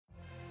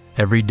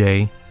Every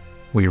day,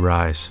 we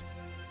rise,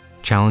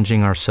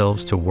 challenging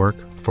ourselves to work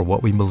for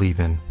what we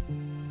believe in.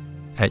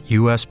 At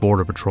U.S.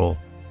 Border Patrol,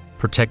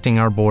 protecting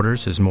our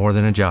borders is more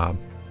than a job.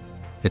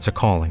 It's a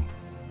calling.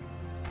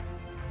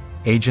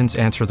 Agents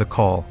answer the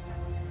call,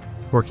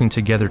 working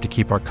together to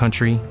keep our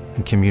country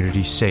and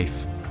communities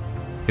safe.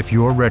 If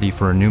you're ready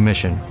for a new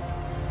mission,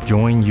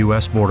 join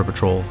U.S. Border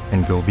Patrol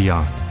and go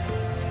beyond.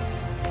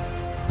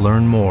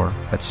 Learn more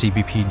at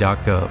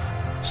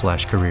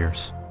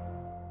cbp.gov/careers.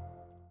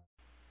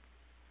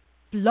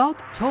 Blog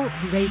Talk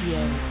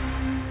Radio.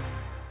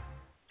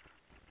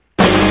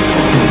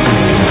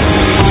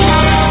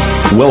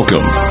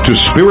 Welcome to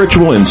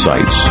Spiritual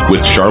Insights with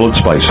Charlotte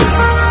Spicer.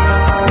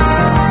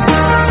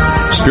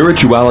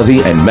 Spirituality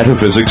and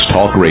Metaphysics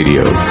Talk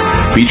Radio,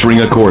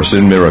 featuring a course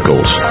in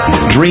miracles,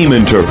 dream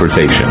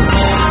interpretation,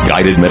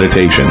 guided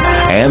meditation,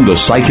 and the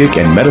psychic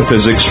and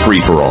metaphysics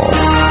free-for-all.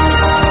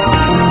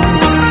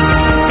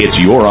 It's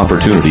your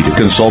opportunity to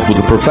consult with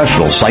a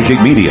professional psychic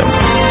medium,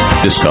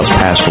 discuss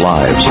past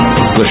lives,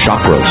 the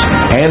chakras,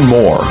 and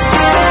more.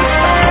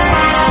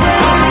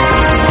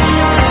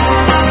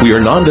 We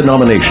are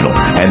non-denominational,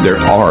 and there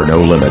are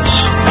no limits.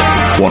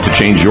 Want to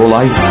change your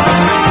life?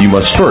 You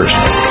must first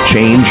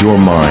change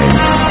your mind.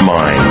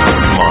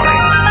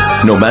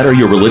 No matter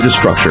your religious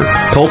structure,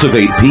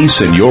 cultivate peace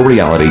in your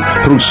reality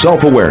through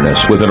self-awareness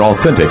with an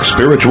authentic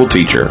spiritual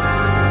teacher.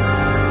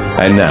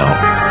 And now,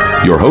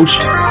 your host,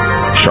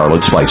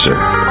 Charlotte Spicer.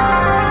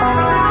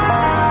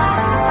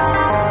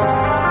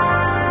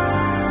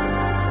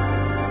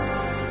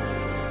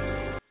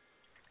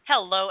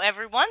 Hello,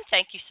 everyone.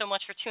 Thank you so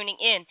much for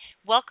tuning in.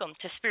 Welcome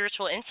to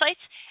Spiritual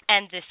Insights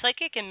and the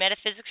Psychic and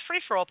Metaphysics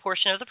Free-for-All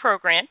portion of the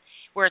program,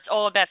 where it's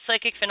all about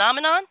psychic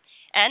phenomenon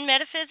and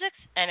metaphysics,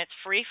 and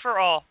it's free for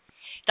all.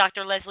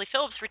 Dr. Lesley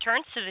Phillips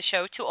returns to the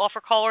show to offer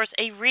callers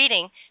a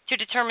reading to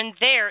determine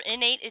their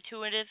innate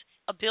intuitive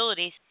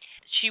abilities.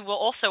 She will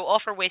also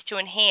offer ways to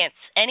enhance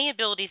any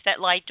abilities that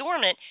lie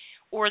dormant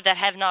or that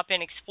have not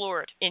been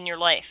explored in your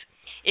life.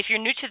 If you're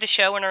new to the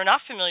show and are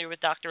not familiar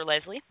with Dr.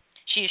 Lesley,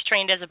 she is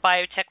trained as a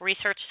biotech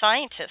research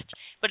scientist,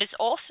 but is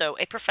also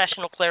a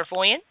professional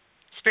clairvoyant,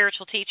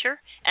 spiritual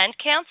teacher, and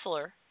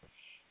counselor,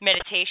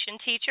 meditation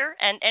teacher,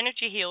 and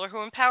energy healer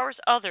who empowers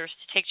others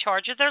to take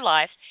charge of their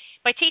lives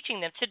by teaching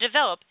them to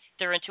develop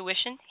their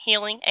intuition,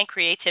 healing, and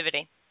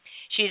creativity.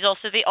 She is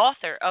also the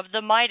author of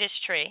The Midas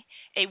Tree,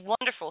 a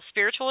wonderful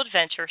spiritual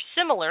adventure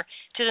similar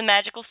to the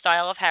magical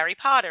style of Harry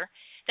Potter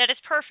that is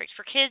perfect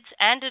for kids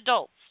and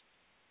adults.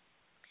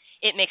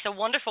 It makes a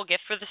wonderful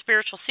gift for the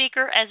spiritual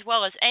seeker as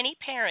well as any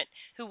parent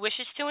who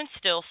wishes to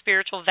instill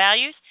spiritual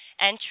values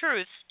and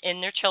truths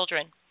in their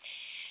children.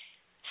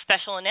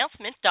 Special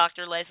announcement,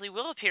 Dr. Lesley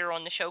will appear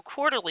on the show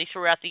quarterly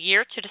throughout the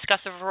year to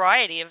discuss a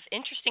variety of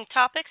interesting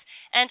topics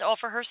and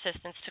offer her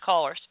assistance to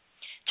callers.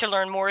 To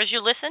learn more as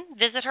you listen,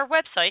 visit her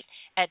website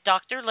at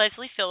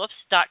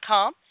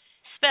drlesleyphillips.com,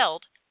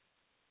 spelled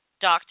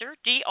Dr.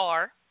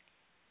 D-R,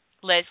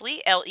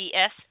 Lesley,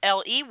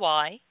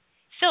 L-E-S-L-E-Y,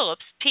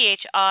 Phillips,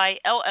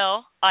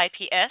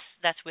 P-H-I-L-L-I-P-S,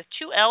 that's with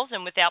two L's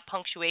and without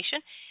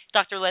punctuation,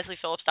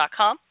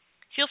 drlesleyphillips.com.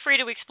 Feel free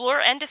to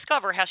explore and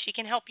discover how she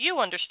can help you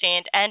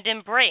understand and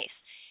embrace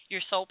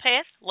your soul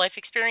path, life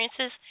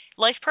experiences,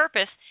 life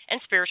purpose,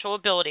 and spiritual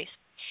abilities.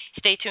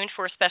 Stay tuned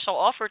for a special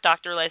offer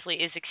Dr. Lesley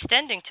is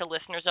extending to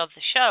listeners of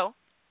the show.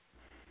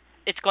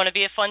 It's going to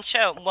be a fun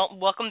show.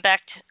 Welcome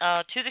back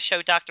to the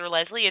show, Dr.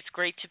 Lesley. It's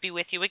great to be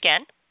with you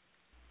again.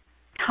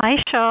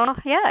 Hi, Char.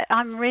 Yeah,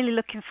 I'm really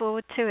looking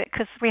forward to it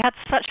because we had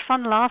such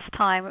fun last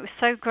time. It was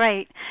so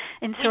great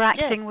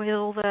interacting with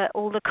all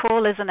the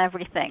callers and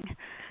everything.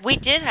 We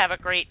did have a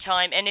great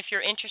time, and if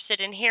you're interested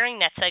in hearing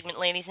that segment,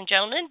 ladies and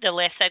gentlemen, the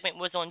last segment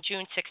was on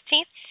June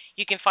 16th.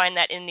 You can find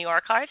that in the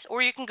archives,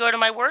 or you can go to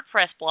my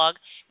WordPress blog,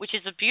 which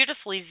is a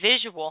beautifully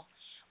visual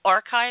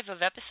archive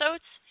of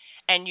episodes,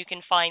 and you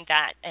can find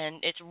that.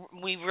 And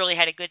we really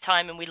had a good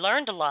time, and we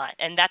learned a lot,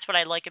 and that's what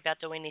I like about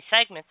doing these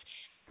segments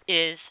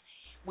is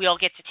we all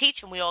get to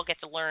teach and we all get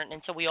to learn,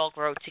 and so we all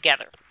grow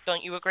together.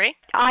 Don't you agree?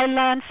 I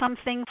learn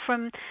something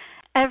from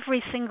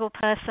every single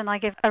person I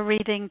give a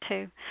reading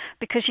to,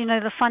 because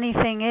the funny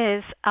thing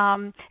is,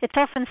 it's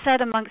often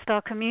said amongst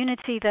our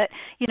community that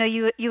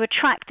you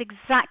attract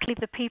exactly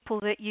the people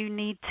that you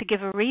need to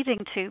give a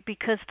reading to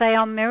because they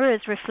are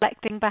mirrors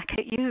reflecting back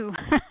at you.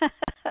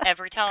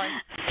 Every time.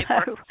 It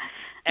works.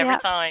 Every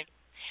time.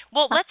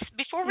 Well,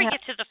 before we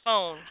get to the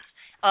phones,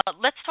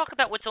 let's talk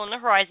about what's on the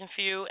horizon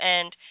for you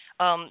and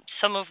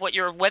some of what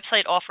your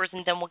website offers,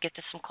 and then we'll get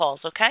to some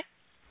calls, okay?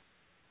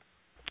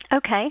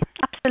 Okay,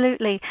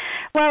 absolutely.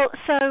 Well,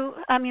 so,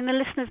 the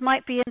listeners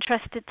might be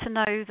interested to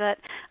know that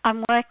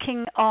I'm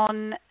working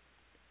on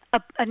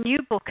a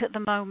new book at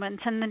the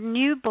moment, and the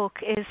new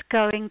book is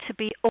going to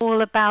be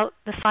all about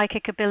the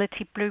psychic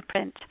ability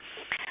blueprint.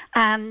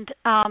 And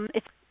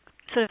it's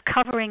sort of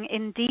covering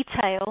in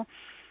detail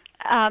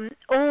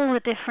all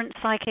the different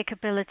psychic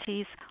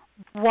abilities,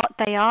 what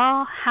they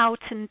are, how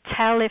to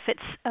tell if it's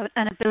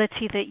an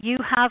ability that you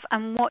have,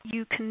 and what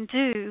you can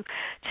do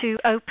to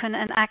open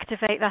and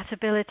activate that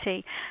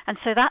ability. And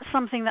so that's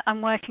something that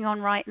I'm working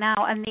on right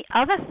now. And the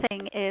other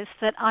thing is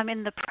that I'm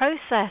in the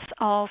process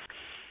of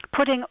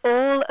putting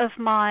all of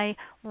my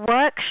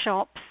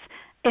workshops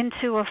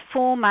into a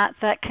format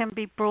that can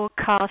be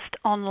broadcast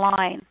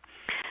online.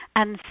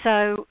 And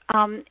so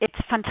it's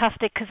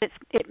fantastic because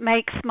it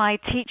makes my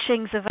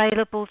teachings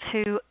available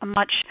to a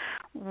much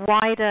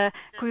wider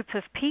group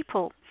of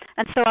people.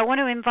 And so I want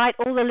to invite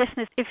all the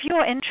listeners, if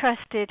you're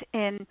interested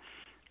in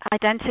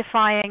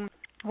identifying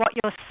what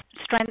your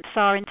strengths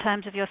are in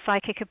terms of your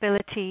psychic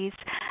abilities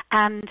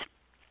and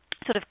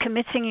sort of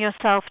committing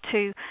yourself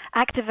to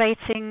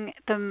activating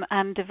them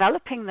and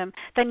developing them,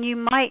 then you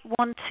might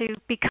want to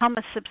become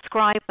a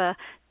subscriber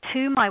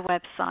to my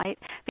website,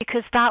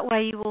 because that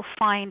way you will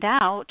find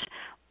out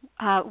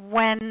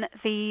when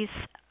these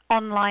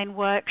online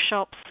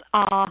workshops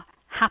are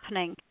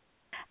happening.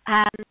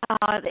 And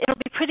it'll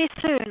be pretty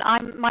soon.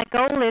 My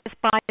goal is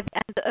by the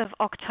end of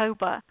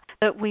October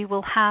that we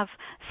will have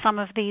some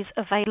of these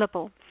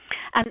available.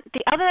 And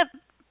the other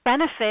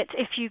benefit,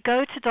 if you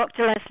go to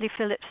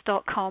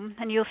drlesleyphillips.com,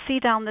 and you'll see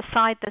down the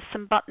side there's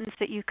some buttons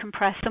that you can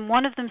press, and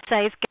one of them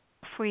says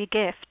Get Free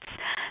Gifts.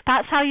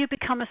 That's how you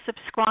become a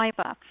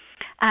subscriber.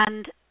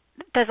 And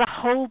there's a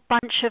whole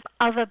bunch of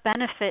other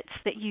benefits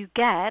that you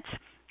get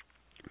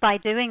by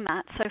doing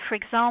that. So, for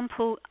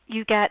example,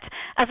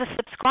 as a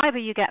subscriber,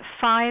 you get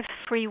 5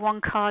 free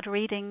one-card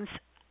readings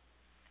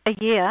a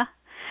year.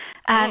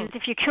 And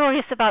if you're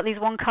curious about these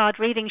one-card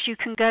readings, you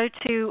can go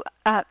to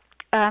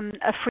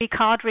a free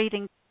card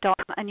reading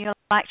and you'll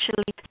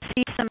actually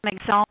see some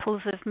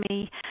examples of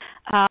me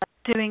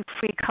doing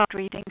free card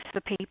readings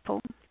for people.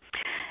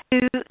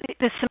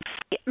 There's some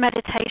free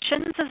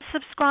meditations as a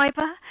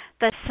subscriber.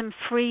 There's some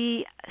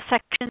free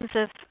sections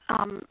of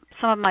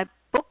some of my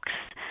books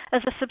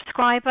as a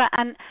subscriber.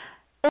 And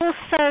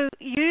also,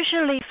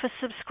 usually for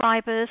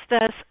subscribers,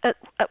 there's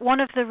at one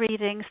of the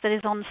readings that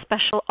is on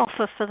special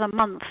offer for the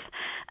month.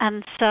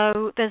 And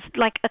so there's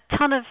like a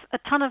ton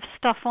of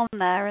stuff on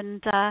there.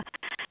 And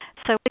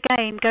so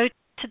again, go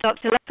to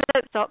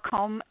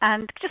drlesleyphillips.com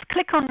and just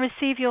click on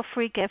Receive Your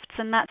Free Gifts,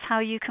 and that's how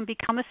you can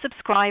become a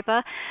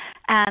subscriber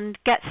and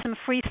get some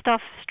free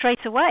stuff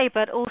straight away,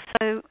 but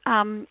also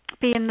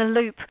be in the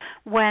loop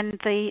when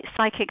the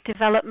psychic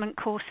development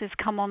courses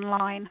come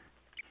online.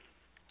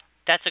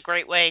 That's a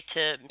great way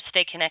to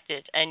stay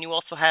connected. And you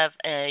also have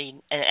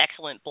an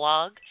excellent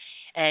blog,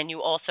 and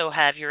you also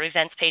have your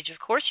events page, of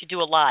course. You do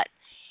a lot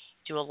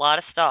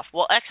of stuff.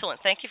 Well,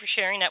 excellent. Thank you for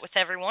sharing that with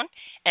everyone,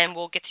 and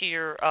we'll get to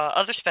your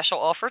other special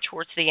offer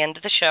towards the end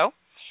of the show.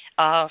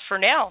 For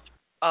now,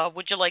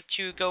 would you like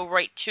to go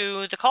right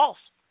to the calls?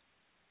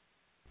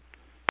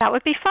 That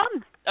would be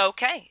fun.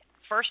 Okay.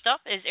 First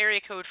up is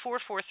area code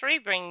 443,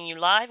 bringing you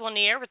live on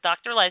the air with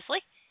Dr.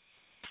 Lesley.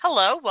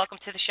 Hello. Welcome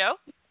to the show.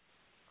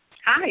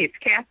 Hi, it's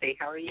Kathy.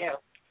 How are you?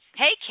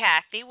 Hey,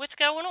 Kathy. What's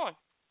going on?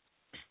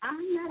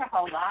 Not a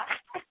whole lot.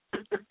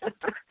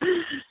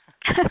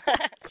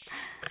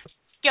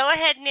 Go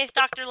ahead and ask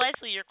Dr.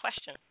 Lesley your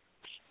question.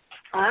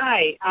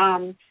 Hi.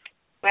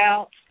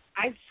 Well,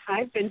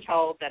 I've been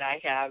told that I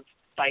have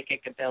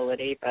psychic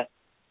ability, but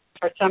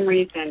for some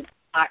reason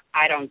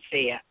I don't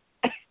see it.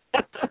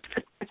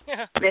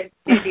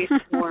 Maybe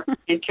it's more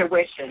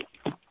intuition.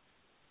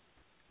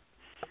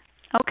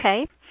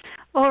 Okay.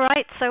 All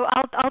right. So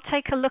I'll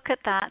take a look at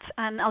that,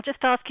 and I'll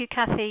just ask you,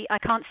 Kathy. I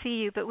can't see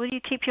you, but will you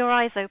keep your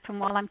eyes open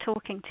while I'm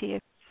talking to you?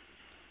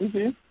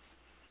 Mhm.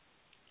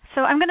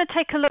 So I'm going to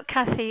take a look,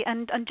 Kathy,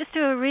 and just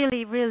do a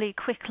really, really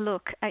quick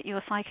look at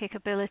your psychic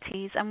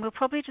abilities, and we'll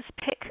probably just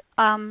pick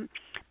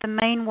the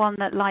main one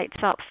that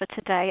lights up for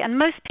today. And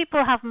most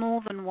people have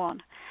more than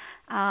one.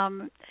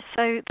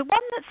 So the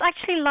one that's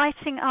actually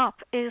lighting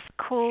up is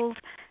called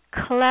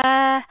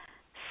clairsentience.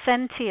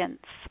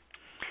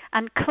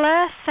 And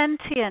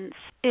clairsentience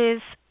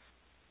is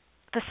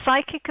the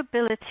psychic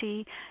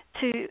ability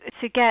to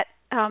get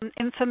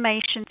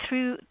information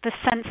through the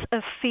sense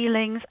of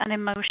feelings and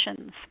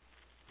emotions.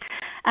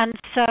 And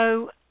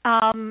so,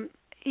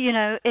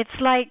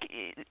 it's like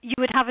you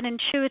would have an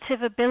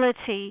intuitive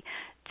ability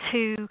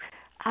to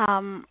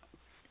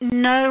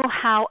know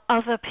how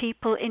other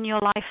people in your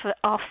life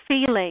are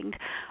feeling,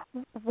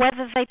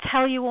 whether they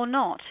tell you or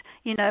not,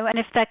 and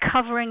if they're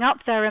covering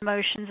up their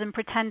emotions and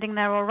pretending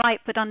they're all right,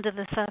 but under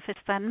the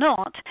surface they're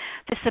not.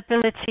 This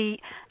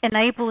ability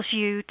enables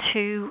you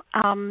to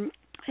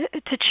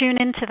tune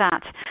into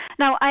that.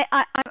 Now,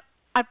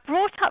 I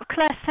brought up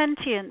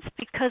clairsentience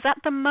because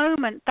at the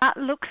moment that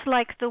looks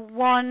like the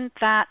one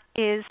that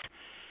is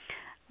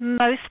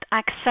most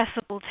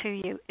accessible to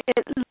you.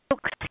 It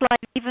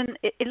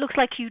looks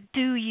like you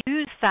do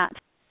use that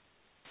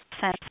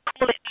sense.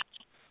 Call it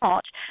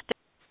not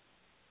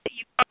that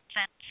you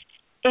sense.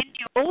 And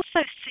you're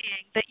also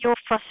seeing that your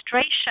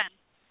frustration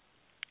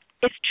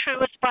is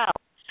true as well,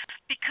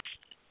 because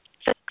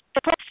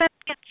the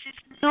clairsentience is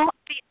not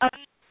the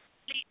only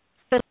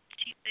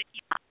ability that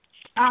you have.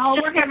 Oh,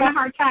 we're having a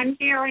hard time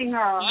hearing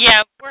her.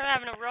 Yeah, we're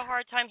having a real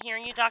hard time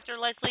hearing you, Dr.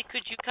 Lesley.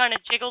 Could you kind of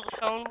jiggle the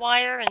phone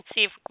wire and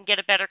see if we can get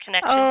a better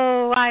connection?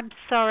 Oh, I'm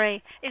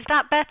sorry. Is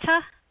that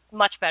better?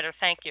 Much better,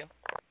 thank you.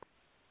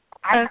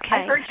 I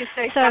heard you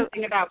say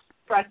something about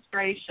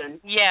frustration.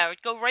 Yeah,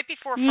 go right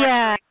before frustration.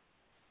 Yeah.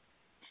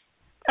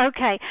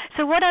 Okay.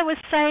 So what I was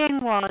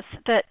saying was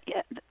that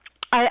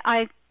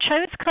I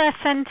chose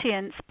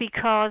clairsentience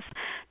because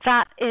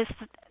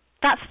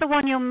that's the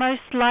one you're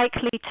most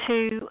likely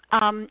to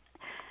have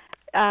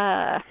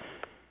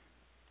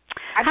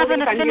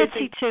an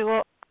affinity to,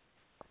 or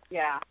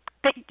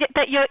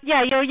that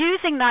you're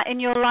using that in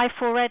your life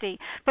already.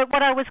 But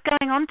what I was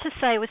going on to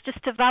say was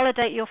just to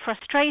validate your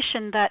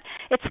frustration that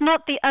it's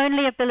not the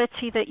only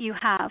ability that you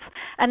have,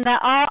 and there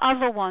are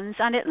other ones,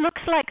 and it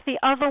looks like the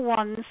other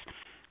ones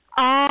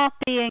are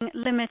being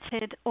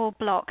limited or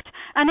blocked.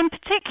 And in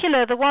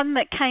particular, the one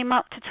that came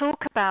up to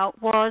talk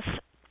about was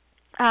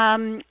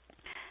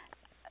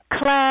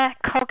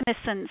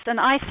claircognizance, and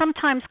I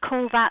sometimes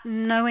call that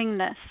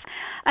knowingness.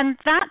 And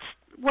that's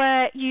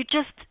where you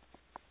just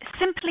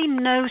simply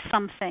know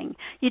something.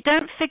 You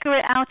don't figure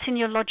it out in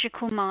your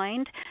logical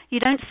mind. You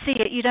don't see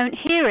it, you don't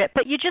hear it,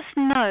 but you just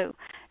know.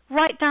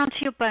 Right down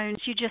to your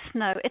bones, you just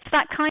know. It's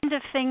that kind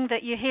of thing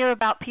that you hear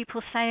about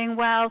people saying,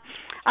 well,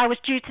 I was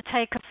due to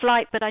take a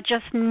flight, but I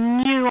just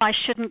knew I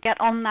shouldn't get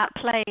on that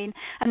plane,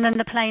 and then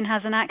the plane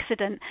has an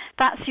accident.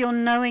 That's your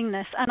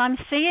knowingness. And I'm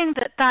seeing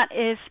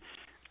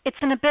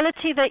it's an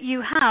ability that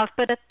you have,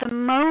 but at the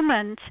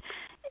moment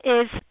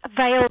is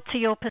veiled to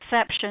your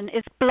perception,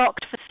 is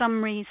blocked for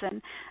some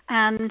reason.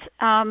 And,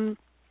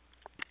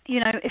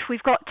 if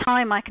we've got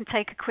time, I can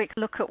take a quick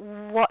look at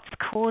what's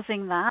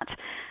causing that.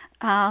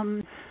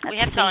 We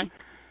have time.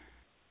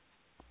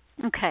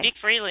 Okay. Speak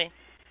freely.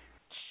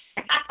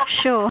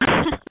 Sure.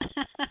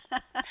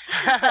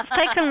 Let's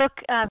take a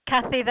look,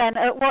 Kathy, then,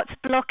 at what's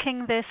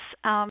blocking this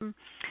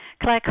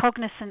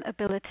claircognizant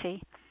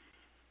ability.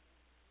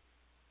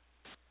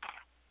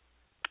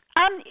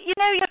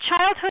 Your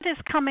childhood is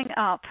coming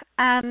up,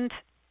 and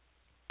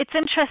it's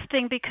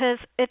interesting because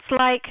it's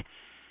like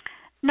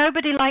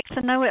nobody likes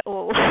a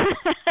know-it-all.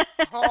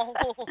 Oh.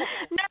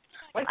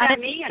 What's that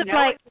mean? A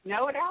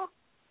know-it-all?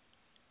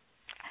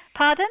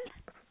 Pardon?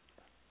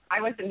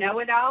 I was a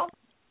know-it-all?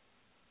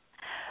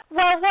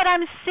 Well, what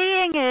I'm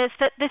seeing is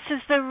that this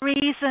is the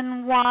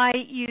reason why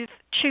you've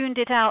tuned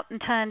it out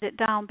and turned it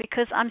down,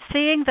 because I'm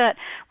seeing that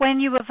when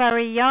you were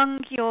very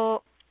young,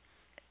 your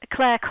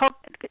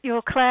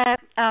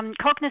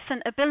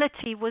cognizant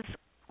ability was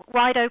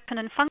wide open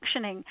and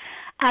functioning,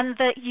 and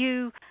that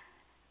you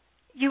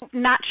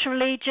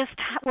naturally just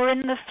were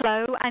in the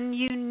flow and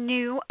you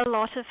knew a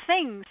lot of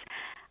things,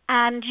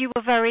 and you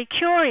were very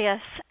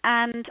curious.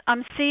 And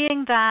I'm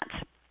seeing that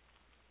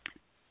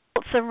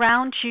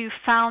around you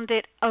found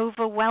it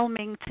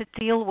overwhelming to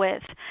deal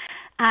with,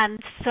 and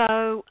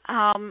so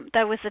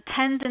there was a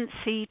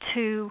tendency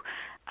to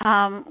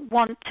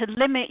want to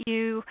limit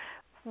you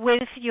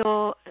with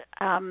your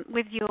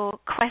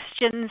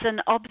questions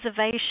and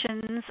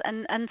observations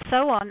and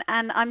so on.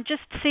 And I'm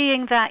just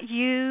seeing that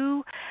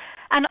you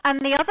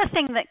and the other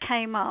thing that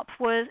came up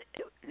was,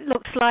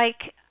 looks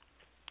like,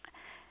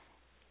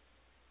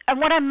 and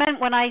what I meant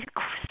when I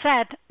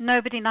said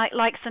nobody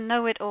likes a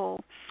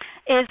know-it-all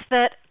is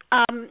that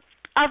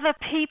other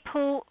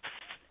people,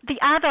 the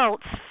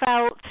adults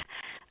felt,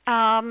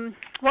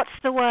 what's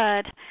the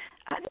word?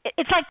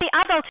 It's like the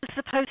adult is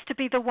supposed to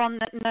be the one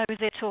that knows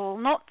it all,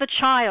 not the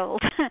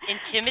child.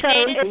 Intimidated? So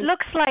it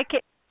looks like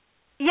it,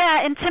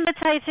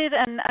 intimidated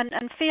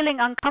and feeling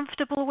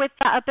uncomfortable with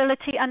that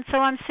ability. And so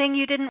I'm seeing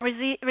you didn't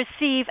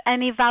receive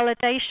any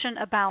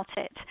validation about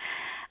it,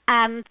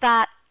 and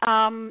that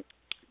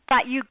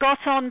you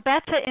got on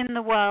better in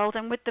the world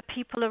and with the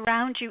people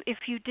around you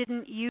if you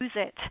didn't use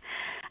it.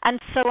 And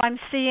so I'm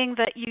seeing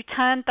that you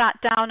turned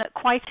that down at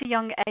quite a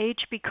young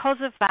age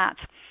because of that.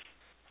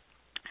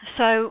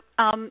 So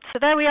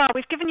there we are.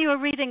 We've given you a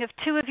reading of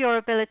two of your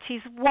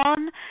abilities.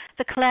 One,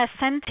 the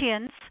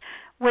clairsentience,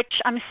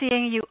 which I'm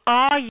seeing you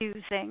are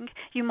using.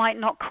 You might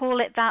not call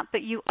it that,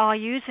 but you are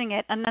using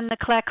it. And then the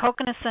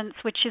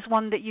claircognizance, which is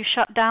one that you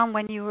shut down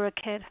when you were a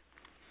kid.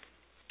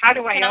 How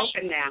do I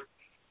open that?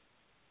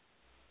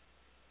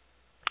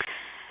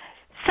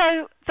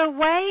 So the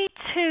way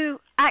to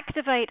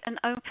activate and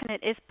open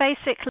it is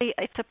basically,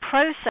 it's a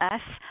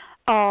process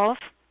of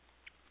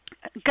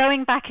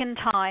going back in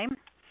time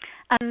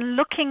and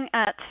looking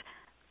at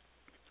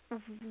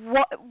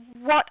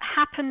what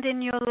happened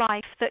in your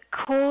life that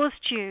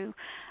caused you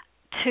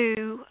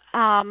to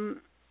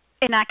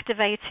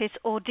inactivate it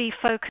or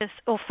defocus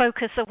or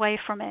focus away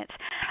from it.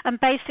 And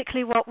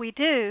basically what we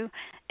do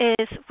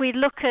is we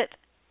look at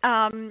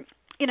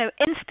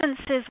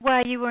instances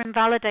where you were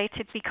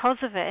invalidated because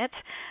of it,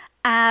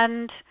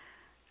 and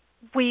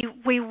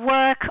we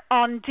work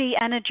on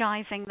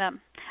de-energizing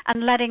them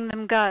and letting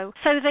them go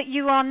so that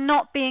you are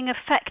not being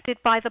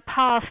affected by the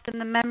past and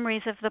the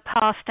memories of the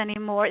past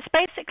anymore. It's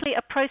basically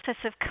a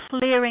process of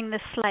clearing the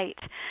slate.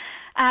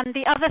 And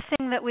the other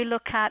thing that we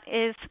look at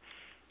is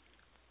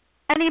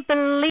any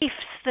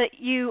beliefs that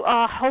you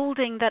are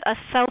holding that are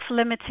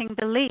self-limiting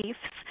beliefs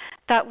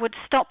that would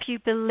stop you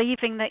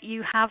believing that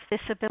you have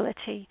this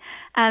ability.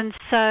 And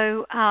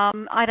so,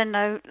 I don't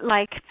know,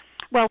 like,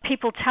 well,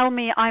 people tell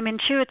me I'm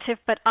intuitive,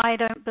 but I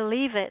don't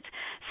believe it.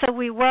 So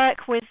we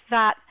work with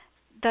that,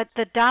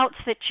 the doubts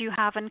that you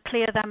have, and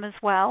clear them as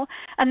well.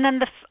 And then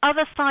the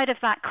other side of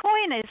that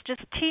coin is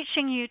just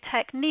teaching you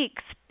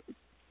techniques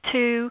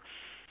to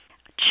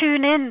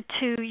tune in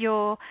to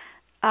your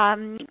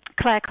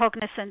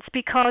claircognizance,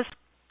 because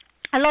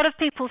a lot of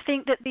people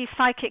think that these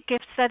psychic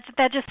gifts,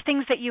 they're just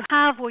things that you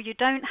have or you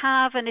don't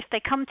have, and if they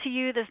come to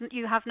you,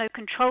 you have no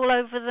control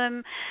over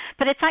them.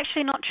 But it's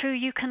actually not true.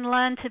 You can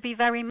learn to be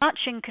very much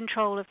in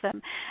control of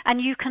them,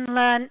 and you can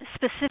learn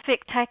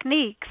specific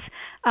techniques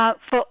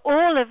for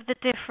all of the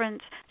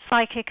different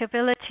psychic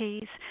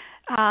abilities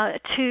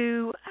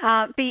to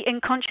be in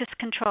conscious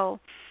control.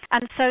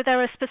 And so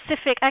there are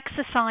specific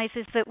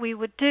exercises that we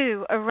would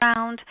do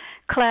around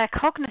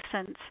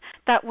claircognizance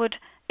that would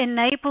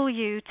enable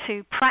you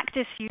to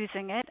practice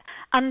using it,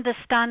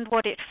 understand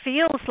what it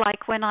feels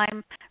like when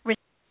I'm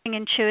receiving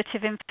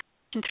intuitive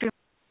information through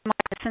my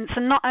sense,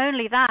 and not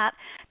only that,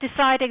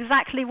 decide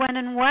exactly when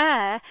and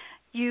where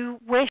you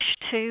wish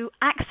to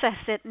access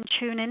it and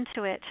tune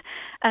into it.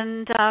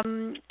 And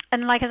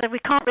like I said, we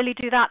can't really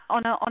do that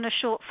on a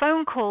short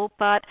phone call,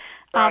 but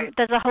right.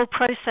 There's a whole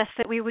process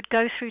that we would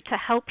go through to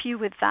help you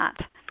with that.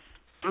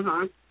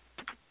 Mm-hmm.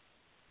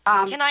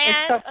 Can I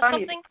add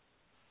something?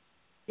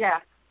 Yeah.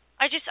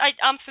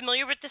 I'm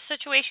familiar with this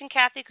situation,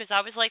 Kathy, because I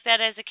was like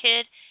that as a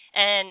kid,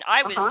 and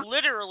I was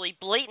literally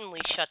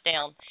blatantly shut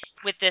down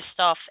with this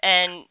stuff,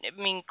 and I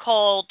mean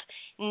called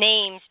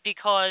names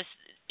because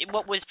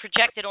what was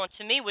projected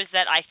onto me was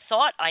that I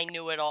thought I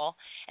knew it all,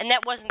 and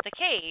that wasn't the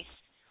case.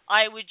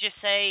 I would just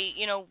say,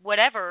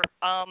 whatever,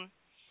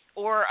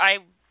 or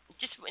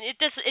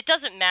it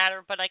doesn't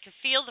matter, but I could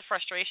feel the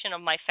frustration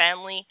of my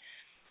family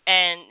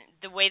and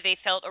the way they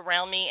felt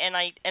around me, and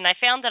I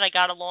found that I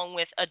got along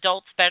with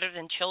adults better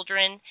than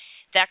children,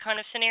 that kind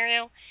of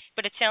scenario.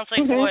 But it sounds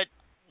like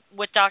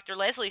what Dr.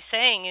 Lesley's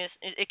saying is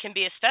it can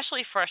be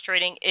especially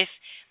frustrating if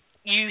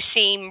you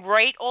seem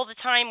right all the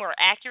time or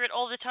accurate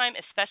all the time,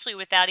 especially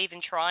without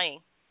even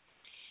trying,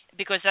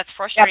 because that's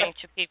frustrating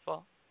to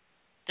people.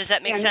 Does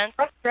that make sense?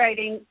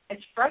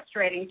 It's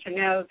frustrating to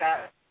know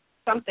that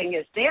something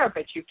is there,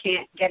 but you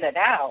can't get it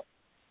out.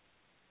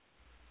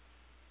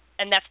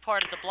 And that's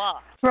part of the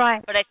block.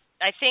 Right. But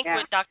I think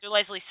what Dr.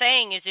 Lesley's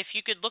saying is if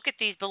you could look at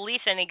these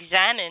beliefs and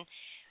examine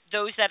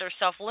those that are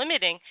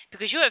self-limiting,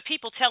 because you have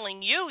people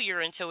telling you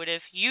you're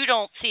intuitive, you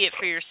don't see it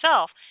for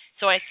yourself.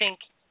 So I think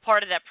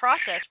part of that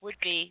process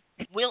would be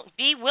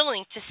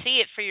willing to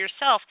see it for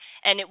yourself,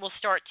 and it will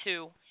start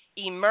to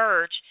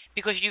emerge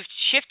because you've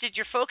shifted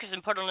your focus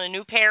and put on a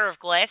new pair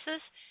of glasses,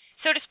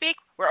 so to speak,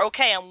 where,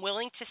 okay, I'm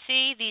willing to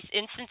see these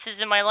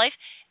instances in my life,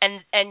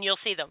 and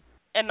you'll see them.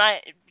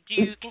 Do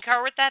you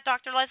concur with that,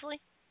 Dr. Lesley?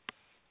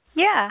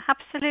 Yeah,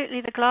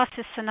 absolutely. The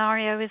glasses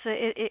scenario is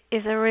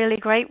a really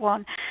great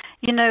one.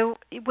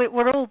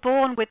 We're all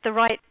born with the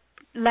right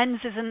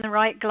lenses and the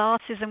right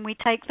glasses, and we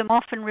take them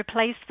off and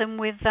replace them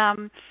with,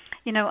 a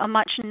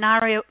much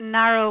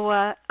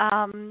narrower,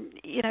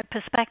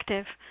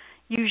 perspective,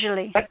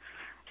 usually. But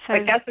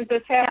doesn't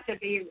this have to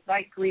be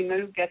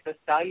removed at the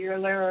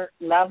cellular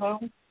level?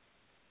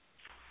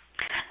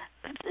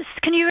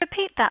 Can you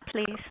repeat that,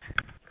 please?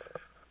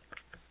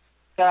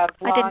 I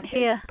didn't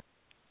hear.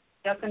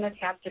 Doesn't it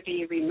have to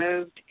be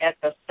removed at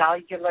the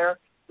cellular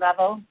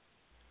level?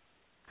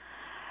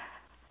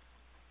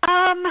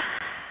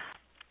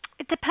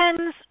 It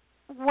depends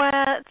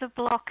where the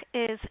block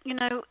is.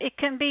 It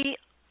can be.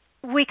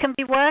 We can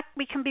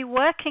be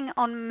working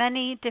on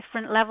many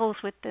different levels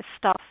with this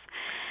stuff.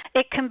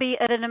 It can be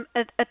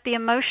at the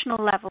emotional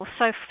level.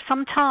 So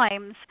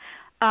sometimes,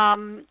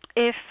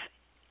 if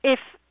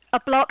a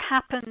block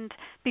happened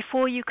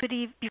before you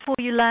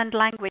learned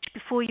language,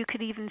 before you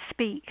could even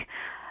speak,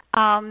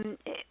 then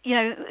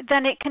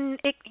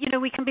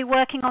we can be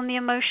working on the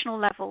emotional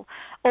level,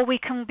 or we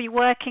can be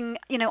working,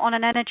 on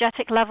an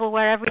energetic level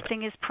where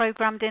everything is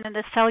programmed in at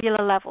a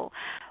cellular level.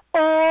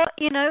 Or,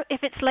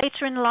 if it's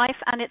later in life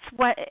and it's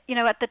where,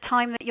 at the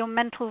time that your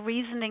mental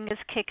reasoning is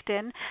kicked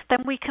in,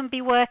 then we can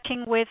be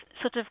working with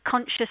sort of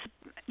conscious,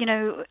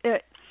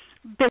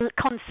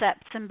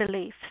 concepts and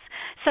beliefs.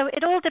 So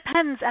it all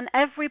depends, and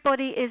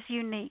everybody is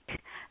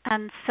unique.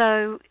 And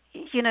so,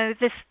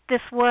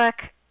 this work,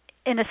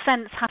 in a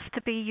sense, has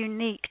to be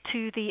unique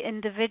to the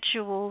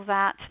individual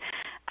that,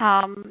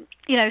 so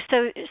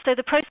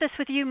the process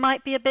with you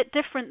might be a bit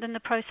different than the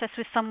process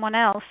with someone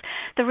else.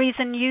 The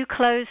reason you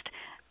closed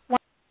one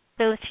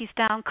abilities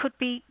down could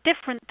be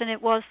different than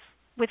it was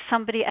with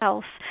somebody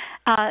else.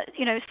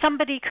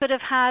 Somebody could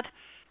have had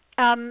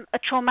a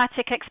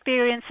traumatic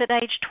experience at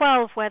age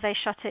 12 where they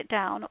shut it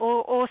down,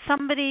 or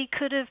somebody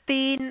could have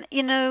been,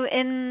 in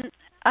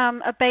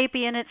a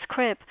baby in its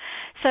crib.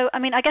 So,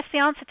 I guess the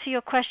answer to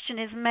your question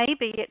is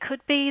maybe it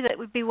could be that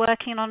we'd be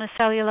working on a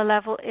cellular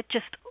level. It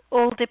just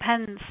all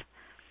depends.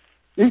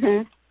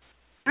 Mhm.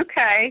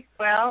 Okay.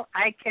 Well,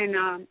 I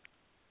can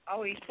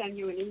always send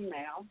you an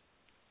email.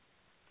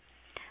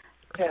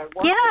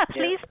 Yeah,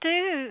 please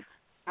do.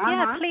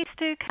 Yeah, please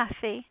do,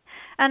 Kathy.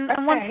 And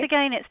once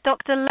again, it's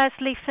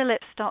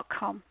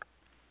drlesleyphillips.com.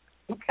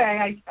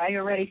 Okay, I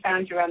already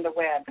found you on the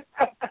web.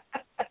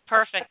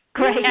 Perfect.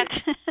 Great.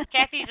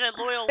 Kathy's a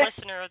loyal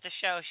listener of the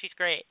show. She's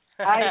great.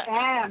 I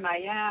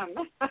am.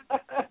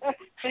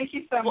 Thank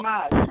you so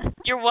much.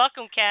 You're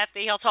welcome,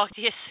 Kathy. I'll talk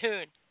to you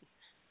soon.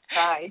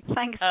 Bye.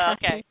 Thanks,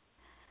 Kathy. Okay.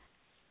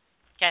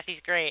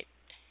 Kathy's great.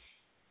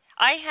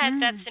 I had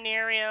that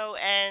scenario,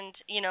 and,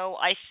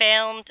 I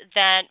found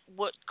that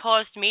what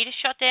caused me to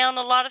shut down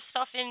a lot of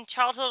stuff in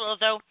childhood,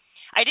 although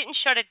I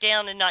didn't shut it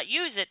down and not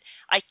use it,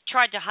 I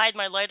tried to hide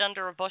my light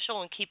under a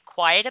bushel and keep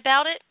quiet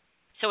about it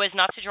so as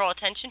not to draw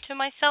attention to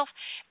myself.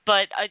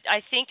 But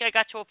I think I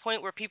got to a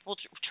point where people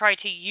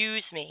tried to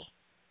use me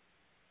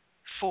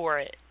for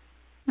it.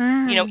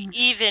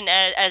 Even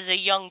as a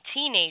young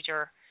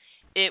teenager,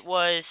 it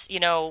was,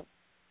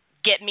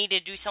 get me to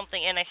do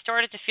something, and I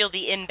started to feel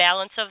the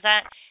imbalance of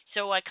that.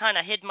 So I kind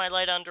of hid my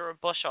light under a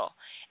bushel,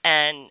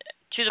 and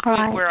to the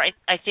point where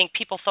I think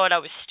people thought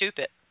I was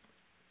stupid.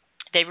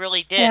 They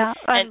really did,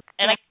 and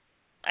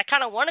I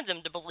kind of wanted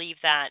them to believe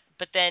that.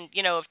 But then,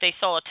 if they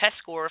saw a test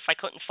score, if I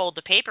couldn't fold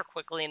the paper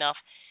quickly enough,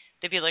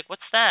 they'd be like,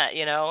 "What's that?"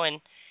 And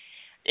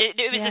it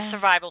was a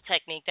survival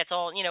technique. That's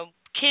all.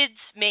 Kids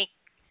make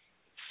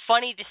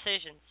funny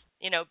decisions,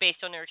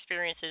 based on their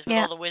experiences with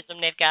all the wisdom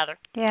they've gathered.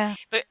 Yeah.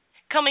 But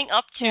coming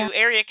up to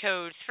area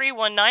code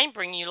 319,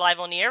 bringing you live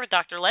on the air with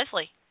Dr.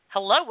 Lesley.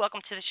 Hello,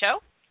 welcome to the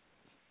show.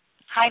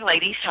 Hi,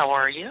 ladies. How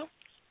are you?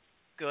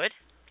 Good.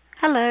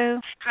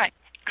 Hello. Hi.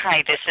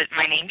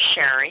 My name's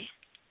Sherry.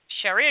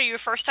 Sherry, are you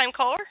a first-time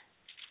caller?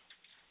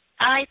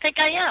 I think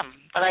I am,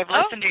 but I've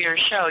listened to your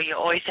show. You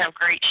always have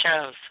great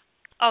shows.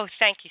 Oh,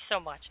 thank you so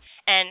much.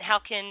 And how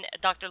can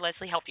Dr.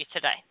 Lesley help you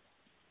today?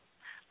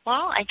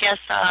 Well, I guess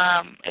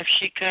if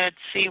she could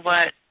see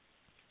what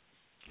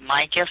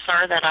my gifts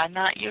are that I'm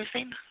not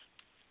using.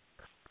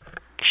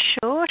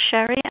 Sure,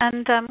 Sherry.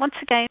 And once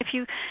again, if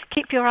you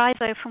keep your eyes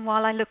open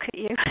while I look at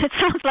you. It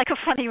sounds like a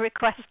funny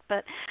request,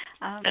 but...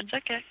 That's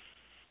okay.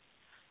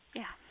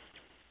 Yeah.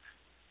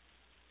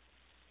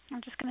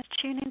 I'm just going to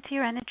tune into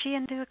your energy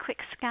and do a quick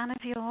scan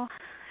of your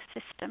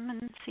system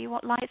and see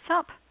what lights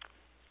up.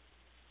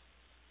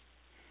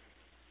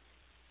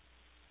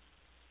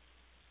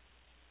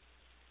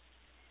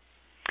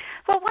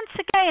 Well, once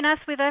again, as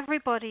with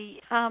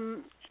everybody,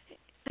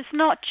 there's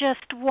not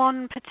just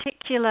one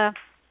particular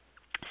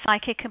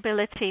psychic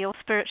ability or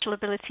spiritual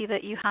ability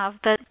that you have.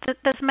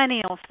 There's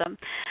many of them.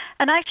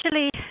 And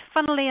actually,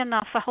 funnily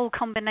enough, a whole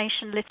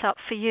combination lit up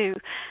for you.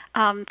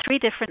 3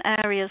 different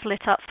areas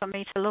lit up for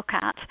me to look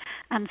at.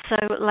 And so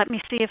let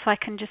me see if I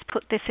can just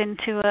put this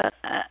into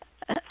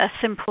a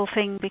simple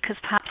thing, because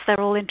perhaps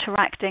they're all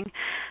interacting.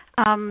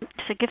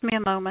 So give me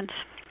a moment.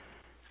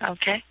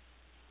 Okay.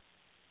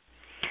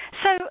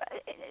 So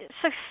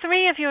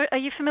 3 of your, are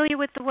you familiar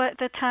with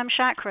the term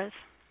chakras?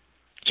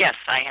 Yes,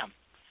 I am.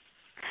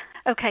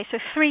 Okay, so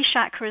 3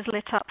 chakras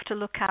lit up to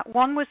look at.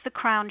 One was the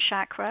crown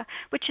chakra,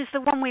 which is the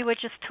one we were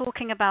just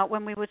talking about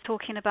when we were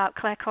talking about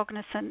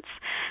claircognizance.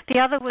 The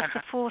other was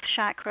the 4th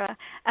chakra,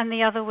 and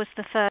the other was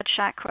the 3rd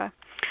chakra.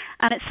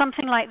 And it's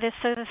something like this.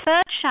 So the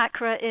 3rd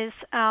chakra is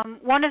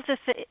one of the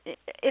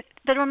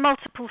there are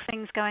multiple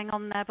things going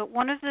on there, but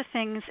one of the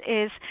things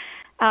is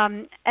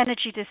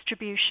energy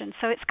distribution.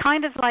 So it's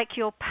kind of like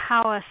your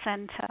power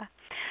center.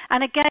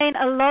 And again,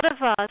 a lot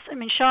of us,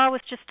 Shah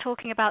was just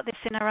talking about this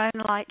in her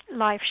own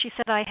life. She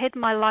said, I hid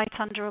my light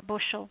under a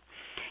bushel.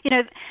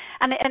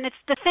 And it's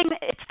the thing,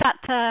 it's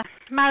that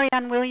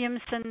Marianne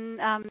Williamson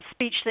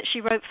speech that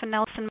she wrote for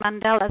Nelson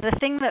Mandela. The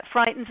thing that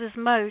frightens us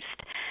most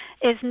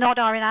is not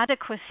our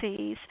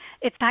inadequacies.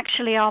 It's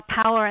actually our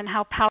power and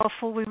how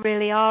powerful we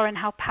really are and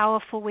how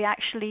powerful we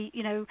actually,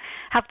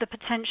 have the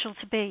potential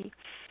to be.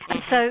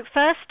 And so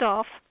first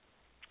off,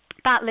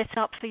 that lit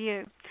up for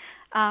you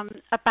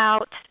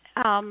about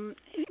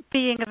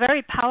being a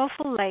very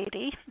powerful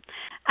lady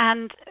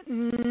and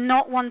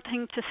not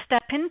wanting to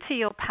step into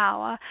your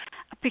power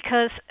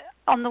because,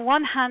 on the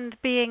one hand,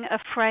 being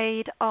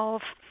afraid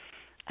of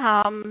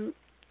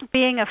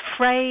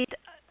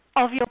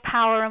your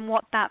power and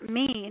what that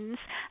means,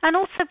 and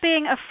also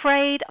being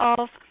afraid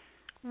of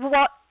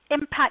what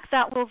impact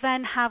that will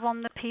then have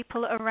on the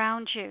people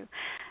around you.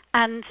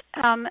 And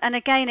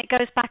again, it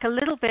goes back a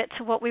little bit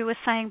to what we were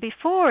saying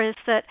before, is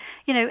that,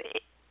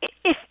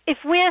 if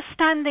we're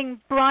standing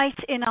bright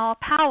in our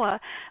power,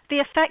 the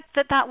effect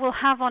that will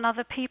have on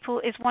other people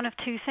is one of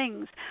 2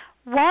 things.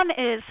 One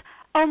is,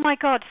 oh my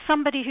God,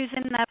 somebody who's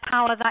in their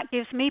power, that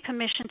gives me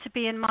permission to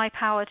be in my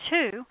power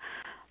too.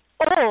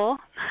 Or,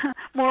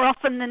 more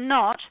often than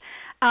not,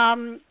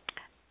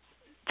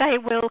 they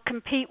will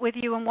compete with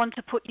you and want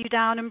to put you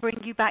down and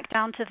bring you back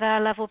down to their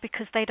level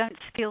because they don't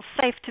feel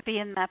safe to be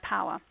in their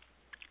power.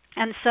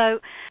 And so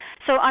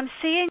I'm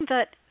seeing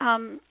that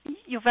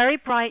you're very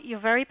bright, you're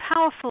very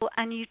powerful,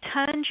 and you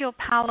turned your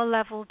power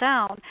level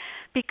down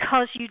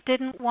because you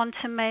didn't want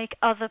to make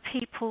other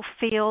people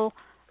feel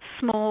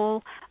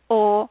small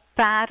or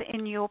bad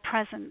in your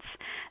presence.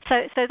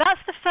 So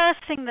that's the first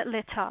thing that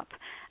lit up.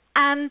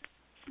 And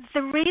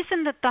the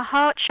reason that the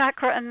heart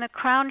chakra and the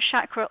crown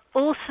chakra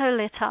also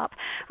lit up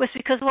was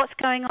because what's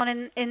going on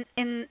in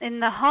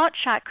the heart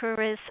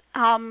chakra is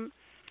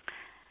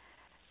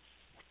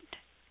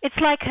it's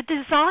like a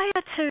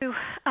desire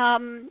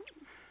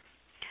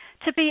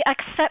to be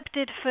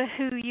accepted for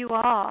who you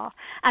are,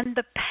 and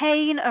the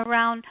pain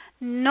around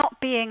not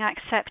being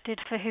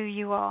accepted for who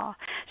you are.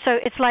 So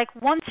it's like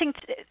wanting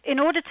to, in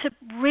order to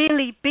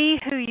really be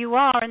who you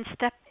are and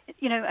step,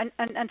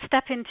 and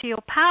step into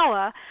your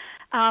power.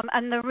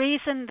 And the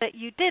reason that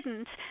you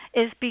didn't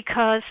is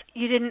because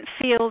you didn't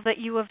feel that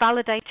you were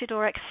validated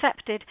or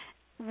accepted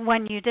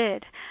when you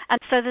did. And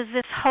so there's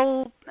this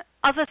whole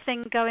other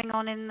thing going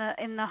on in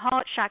the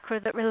heart chakra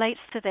that relates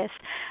to this.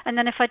 And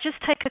then if I just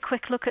take a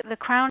quick look at the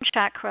crown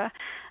chakra,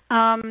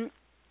 again,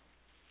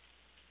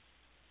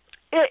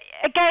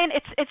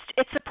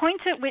 it's a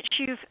point at which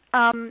you've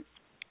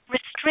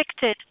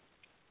restricted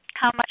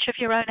how much of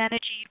your own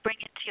energy you bring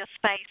into your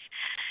space.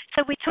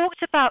 So we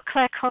talked about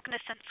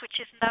claircognizance, which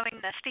is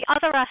knowingness. The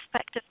other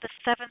aspect of the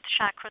seventh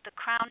chakra, the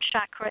crown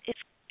chakra,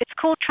 it's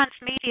called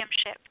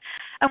transmediumship.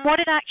 And what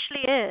it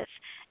actually is,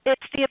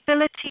 it's the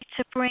ability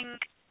to bring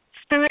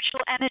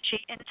spiritual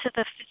energy into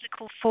the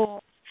physical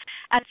form.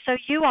 And so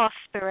you are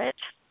spirit,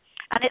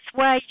 and it's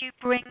where you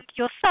bring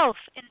yourself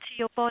into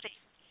your body.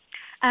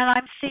 And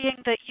I'm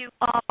seeing that you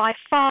are by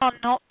far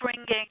not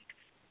bringing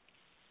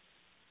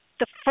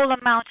the full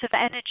amount of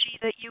energy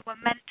that you were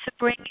meant to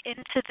bring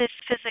into this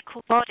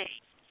physical body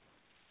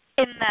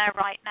in there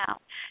right now.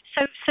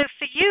 So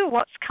for you,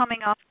 what's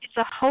coming up is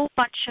a whole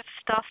bunch of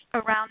stuff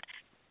around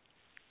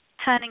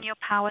turning your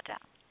power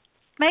down.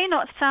 May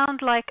not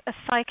sound like a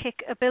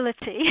psychic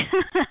ability,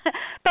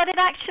 but it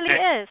actually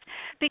is,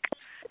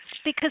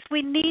 because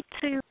we need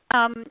to,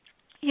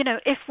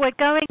 if we're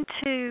going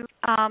to,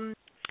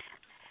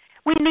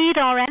 we need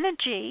our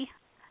energy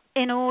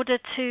in order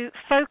to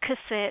focus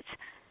it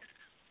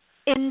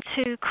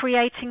into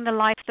creating the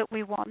life that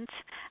we want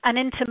and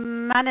into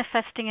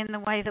manifesting in the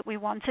way that we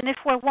want. And if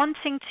we're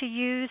wanting to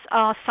use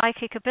our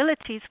psychic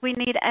abilities, we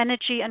need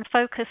energy and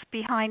focus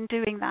behind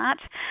doing that.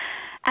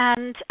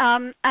 And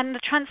the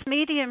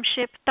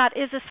transmediumship, that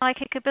is a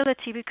psychic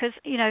ability, because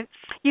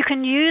you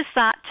can use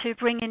that to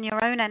bring in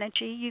your own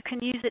energy. You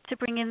can use it to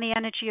bring in the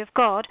energy of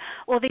God.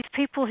 Or these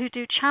people who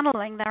do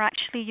channeling, they're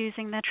actually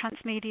using their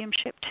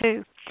transmediumship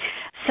too.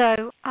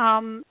 So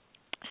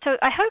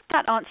I hope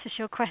that answers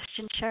your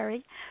question,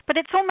 Sherry. But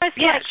it's almost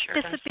like sure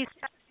this does. would be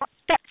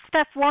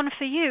step one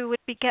for you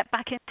would be get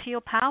back into your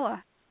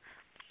power.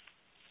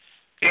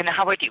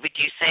 How would you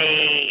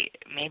say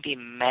maybe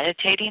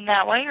meditating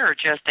that way, or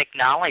just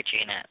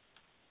acknowledging it?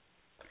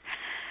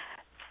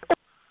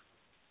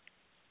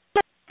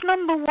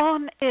 Number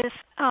one is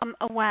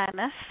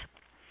awareness,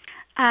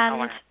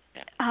 and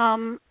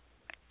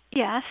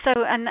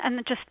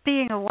and just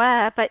being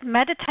aware. But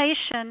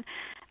meditation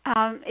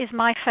is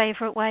my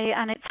favorite way,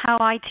 and it's how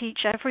I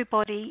teach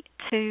everybody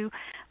to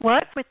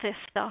work with this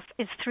stuff,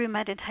 is through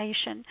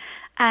meditation.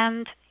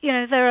 And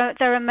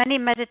there are many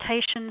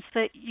meditations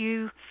that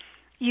you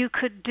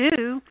could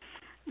do,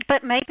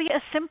 but maybe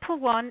a simple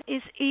one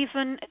is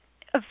even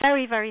a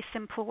very, very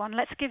simple one.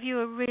 Let's give you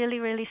a really,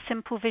 really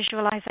simple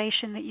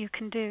visualization that you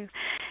can do.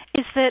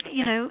 Is that,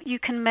 you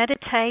can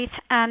meditate,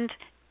 and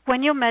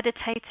when you're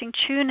meditating,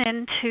 tune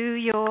in to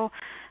your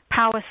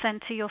power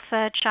center, your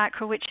third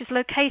chakra, which is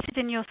located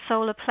in your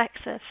solar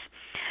plexus.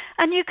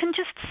 And you can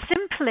just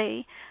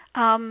simply,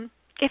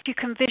 if you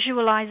can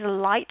visualize a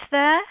light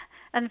there,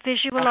 and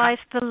visualize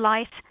the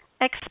light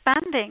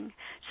expanding,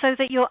 so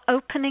that you're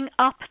opening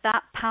up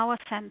that power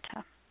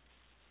center.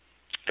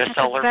 The it's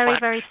solar a very,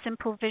 plex. very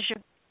simple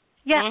visual.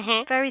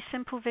 Very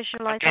simple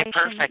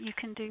visualization that you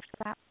can do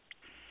for that.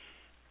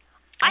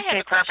 I have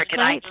a question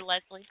Perfect. for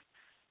Lesley.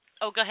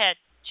 Oh, go ahead,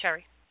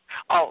 Sherry.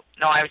 Oh,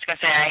 no, I was going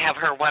to say I have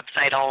her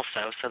website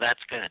also, so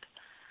that's good.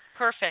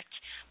 Perfect.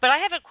 But I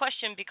have a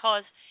question,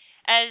 because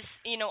as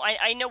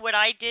I know what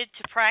I did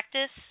to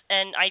practice,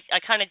 and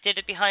I kind of did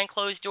it behind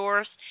closed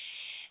doors.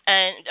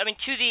 And I mean,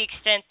 to the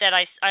extent that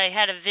I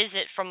had a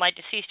visit from my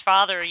deceased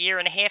father a year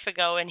and a half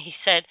ago, and he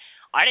said,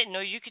 "I didn't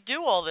know you could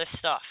do all this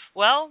stuff."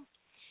 Well,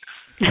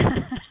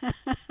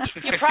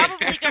 you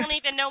probably don't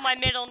even know my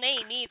middle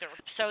name either,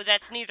 so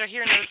that's neither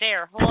here nor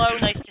there. Hello,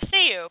 nice to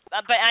see you.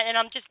 And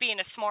I'm just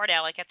being a smart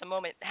aleck at the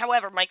moment.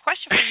 However, my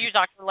question for you,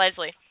 Dr.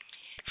 Lesley,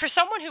 for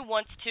someone who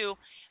wants to,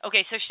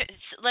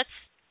 let's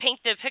paint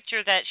the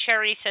picture that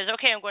Sherry says,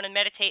 okay, I'm going to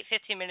meditate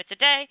 15 minutes a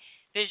day,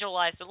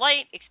 visualize the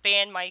light,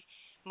 expand my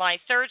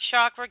third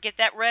chakra, get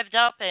that revved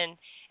up, and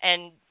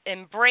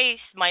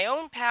embrace my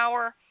own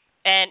power,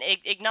 and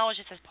acknowledge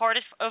this as part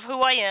of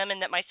who I am,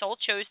 and that my soul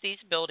chose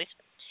these abilities.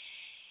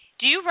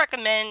 Do you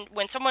recommend,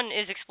 when someone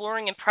is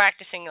exploring and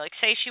practicing, like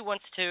say she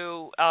wants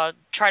to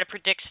try to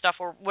predict stuff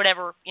or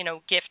whatever,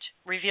 gift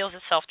reveals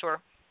itself to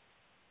her,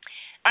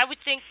 I would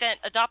think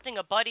that adopting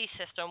a buddy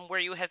system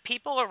where you have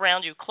people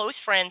around you, close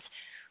friends,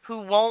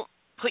 who won't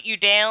put you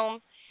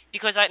down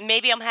because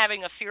maybe I'm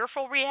having a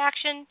fearful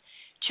reaction,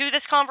 to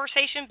this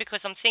conversation because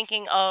I'm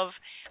thinking of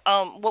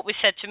what was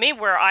said to me,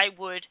 where I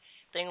would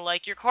think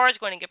like, your car is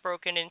going to get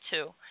broken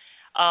into.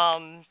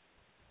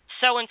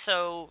 So and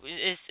so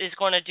is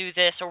going to do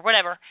this or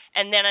whatever,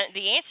 and then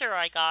the answer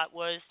I got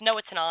was, no,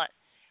 it's not,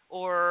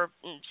 or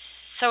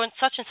so and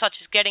such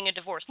is getting a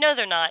divorce. No,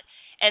 they're not.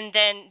 And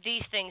then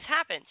these things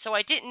happen. So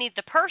I didn't need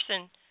the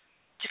person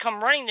to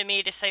come running to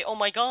me to say, oh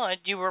my God,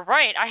 you were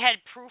right. I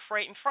had proof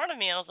right in front of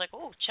me. I was like,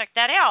 oh, check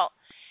that out.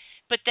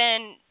 But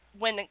then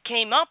when it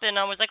came up and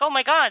I was like, oh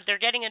my God,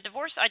 they're getting a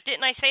divorce.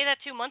 Didn't I say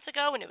that 2 months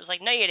ago? And it was like,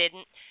 no, you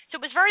didn't. So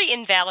it was very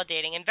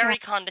invalidating and very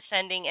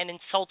condescending and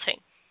insulting.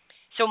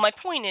 So my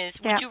point is,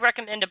 would you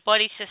recommend a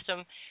buddy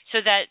system so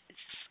that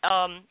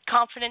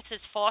confidence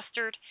is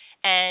fostered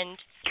and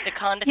the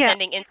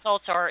condescending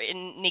insults are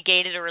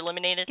negated or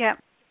eliminated? Yeah.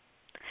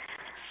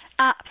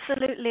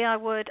 Absolutely, I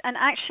would. And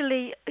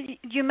actually,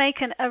 you make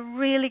a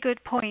really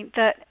good point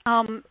that,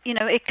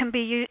 it can be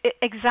used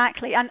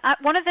exactly. And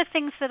one of the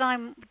things that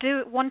I'm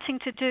wanting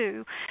to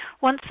do,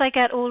 once I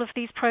get all of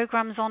these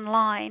programs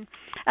online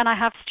and I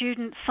have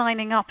students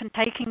signing up and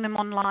taking them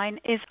online,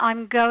 is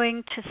I'm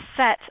going to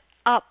set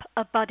up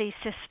a buddy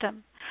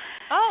system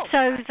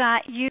so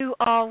that you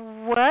are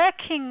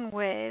working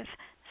with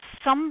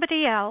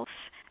somebody else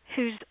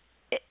who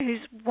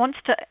wants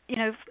to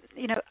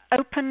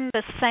open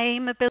the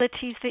same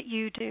abilities that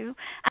you do,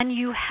 and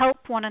you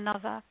help one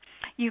another.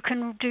 You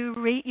can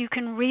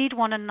read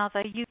one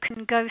another. You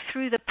can go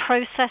through the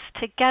process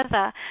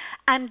together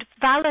and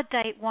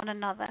validate one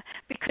another.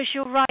 Because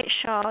you're right,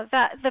 Shah,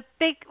 that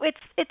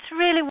it's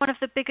really one of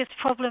the biggest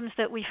problems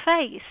that we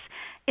face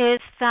is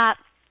that,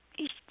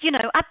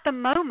 at the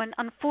moment,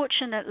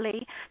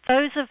 unfortunately,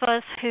 those of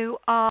us who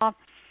are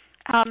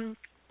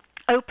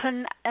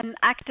open and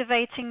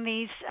activating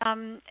these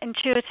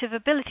intuitive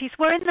abilities,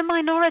 we're in the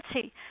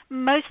minority.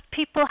 Most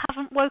people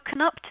haven't woken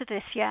up to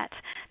this yet.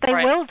 They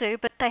will do,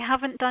 but they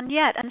haven't done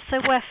yet. And so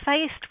we're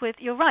faced with,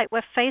 you're right,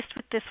 we're faced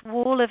with this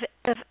wall of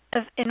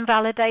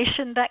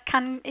invalidation that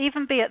can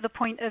even be at the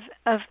point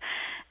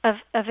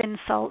of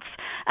insults.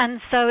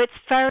 And so it's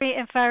very,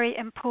 very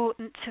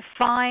important to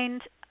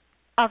find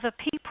other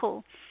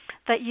people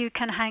that you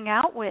can hang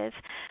out with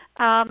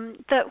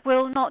that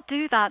will not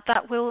do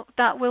that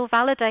will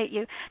validate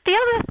you. The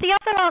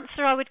other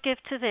answer I would give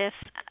to this,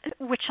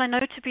 which I know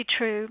to be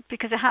true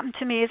because it happened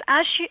to me, is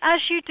as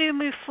you do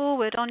move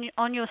forward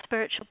on your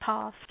spiritual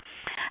path,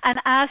 and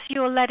as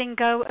you're letting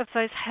go of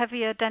those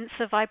heavier,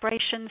 denser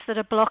vibrations that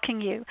are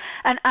blocking you,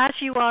 and as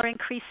you are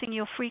increasing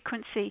your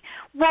frequency,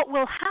 what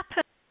will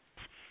happen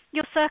is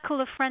your circle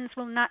of friends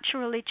will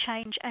naturally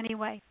change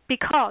anyway,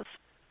 because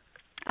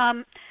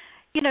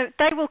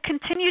they will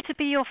continue to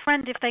be your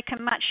friend if they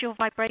can match your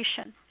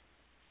vibration.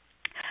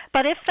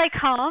 But if they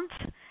can't,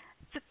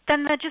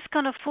 then they're just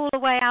going to fall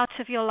away out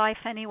of your life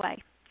anyway.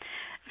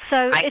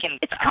 So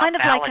it's kind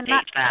of like a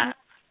natural.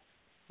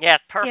 Yeah,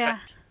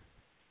 perfect.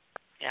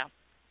 Yeah.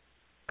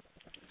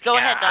 Go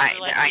ahead, Dr.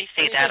 Lesley. I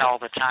say that all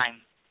the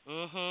time.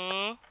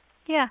 Mhm.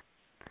 Yeah.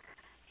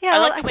 I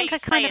like the I way think you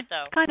say it,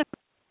 though.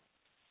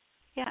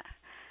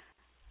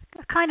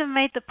 I kind of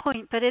made the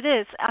point, but it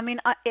is. I mean,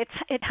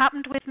 it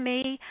happened with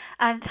me,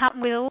 and it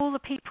happened with all the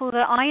people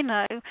that I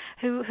know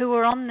who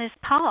are on this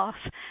path.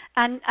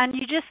 And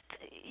you just,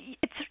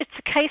 it's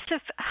a case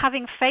of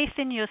having faith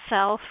in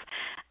yourself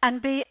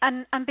and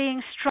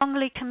being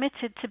strongly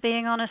committed to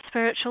being on a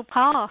spiritual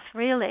path,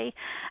 really,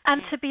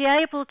 and to be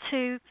able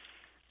to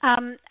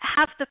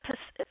have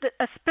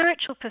a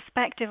spiritual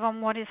perspective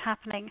on what is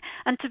happening,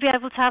 and to be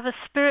able to have a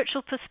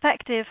spiritual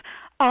perspective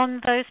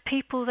on those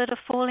people that are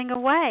falling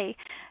away.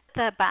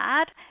 They're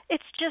bad.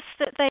 It's just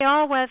that they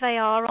are where they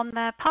are on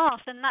their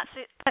path, and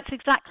that's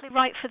exactly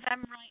right for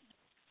them right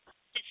now.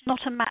 It's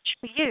not a match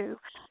for you,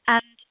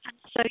 and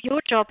so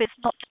your job is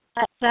not to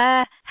let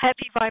their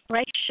heavy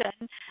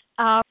vibration,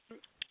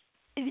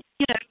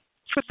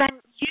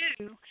 prevent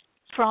you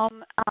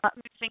from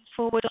moving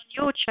forward on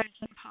your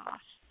chosen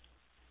path.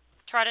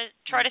 Try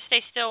to stay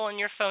still on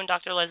your phone,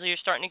 Dr. Lesley.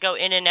 You're starting to go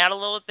in and out a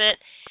little bit,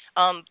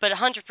 but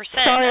 100%.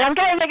 Sorry, I'm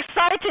getting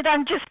excited.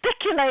 I'm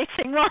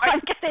gesticulating while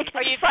I'm getting excited.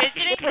 Are you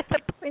fidgeting? With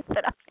the point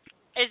that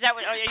Is that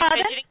what? Are you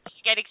Pardon? fidgeting? Did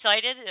you get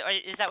excited? Or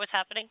is that what's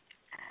happening?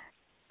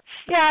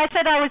 Yeah, I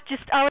said I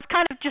was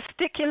kind of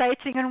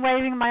gesticulating and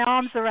waving my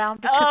arms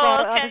around because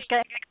I was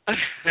getting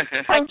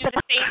excited.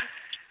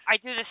 I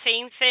do the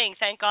same thing.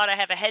 Thank God I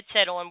have a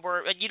headset on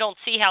where you don't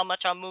see how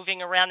much I'm moving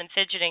around and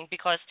fidgeting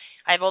because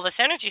I have all this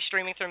energy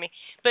streaming through me.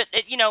 But,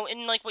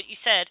 in like what you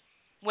said,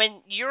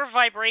 when your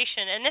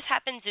vibration, and this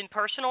happens in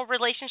personal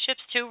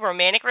relationships too,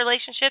 romantic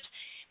relationships,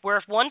 where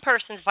if one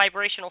person's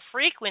vibrational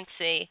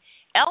frequency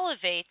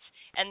elevates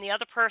and the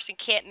other person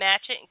can't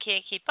match it and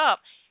can't keep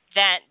up,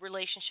 that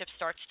relationship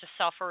starts to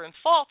suffer and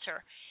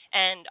falter.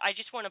 And I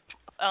just want to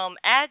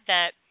add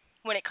that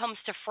when it comes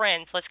to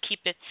friends, let's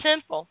keep it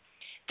simple.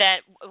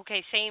 That,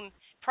 same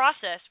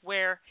process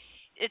where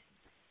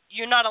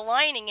you're not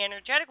aligning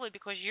energetically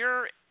because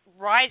you're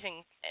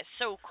rising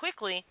so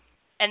quickly,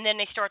 and then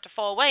they start to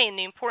fall away. And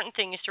the important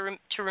thing is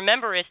to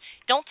remember is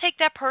don't take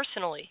that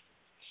personally.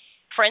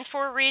 friends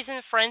for a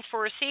reason, friends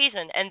for a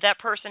season, and that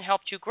person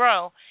helped you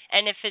grow.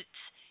 And if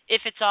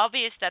it's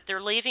obvious that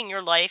they're leaving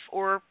your life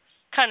or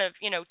kind of,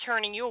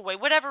 turning you away,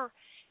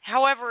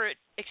 however it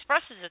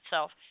expresses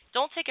itself,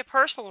 don't take it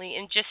personally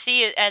and just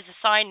see it as a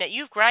sign that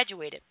you've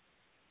graduated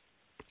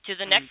to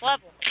the next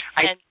level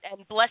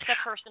and bless that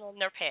person on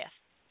their path.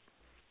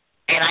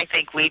 And I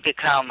think we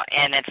become,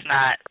 and it's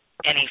not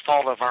any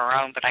fault of our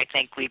own, but I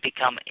think we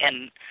become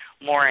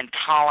more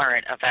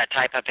intolerant of that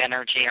type of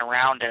energy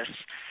around us.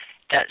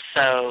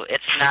 So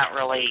it's not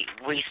really,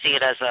 we see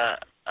it as a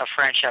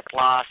friendship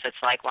loss. It's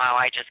like, wow,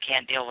 I just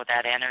can't deal with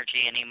that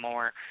energy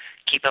anymore.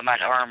 Keep them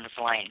at arm's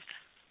length.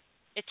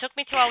 It took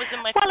me till I was in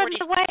my 40s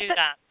to do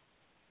that.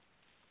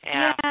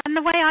 Yeah, and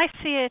the way I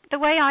see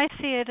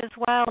it as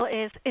well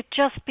is it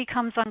just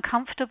becomes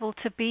uncomfortable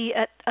to be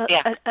at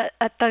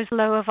those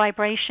lower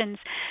vibrations.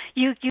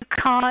 You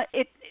can't.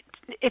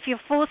 If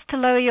you're forced to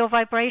lower your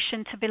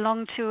vibration to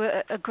belong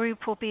to a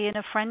group or be in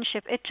a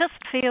friendship, it just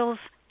feels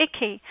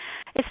icky.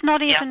 It's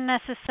not even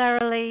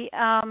necessarily.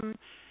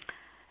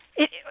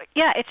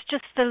 It's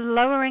just the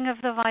lowering of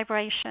the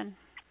vibration.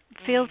 It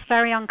feels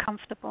very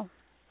uncomfortable.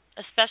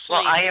 Especially.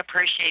 Well, I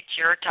appreciate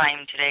your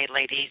time today,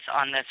 ladies,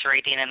 on this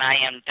reading, and I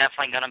am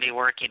definitely going to be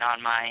working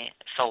on my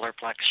solar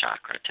plex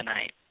chakra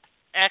tonight.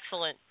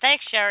 Excellent.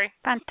 Thanks, Sherry.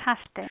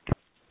 Fantastic.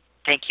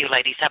 Thank you,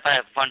 ladies. Have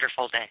a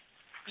wonderful day.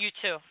 You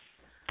too.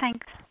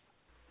 Thanks.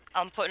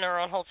 I'm putting her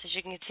on hold so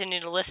she can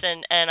continue to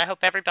listen, and I hope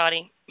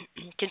everybody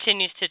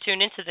continues to tune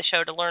into the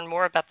show to learn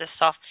more about this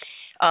stuff.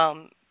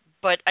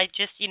 But I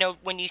just,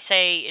 when you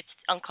say it's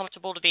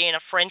uncomfortable to be in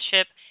a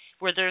friendship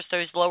where there's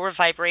those lower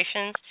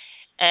vibrations,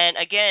 and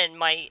again,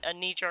 my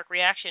knee-jerk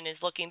reaction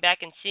is looking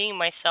back and seeing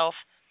myself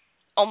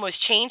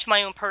almost change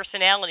my own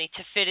personality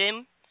to fit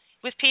in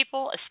with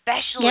people,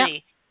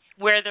 especially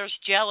where there's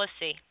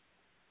jealousy.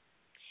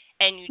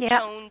 And you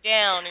tone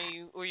down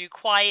or you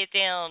quiet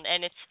down,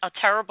 and it's a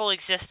terrible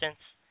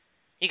existence.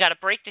 You got to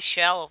break the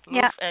shell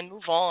and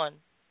move on,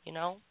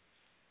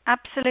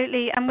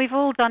 Absolutely, and we've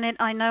all done it.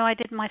 I know I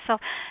did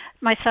myself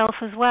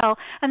as well.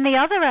 And the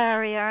other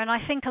area, and I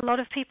think a lot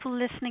of people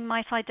listening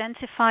might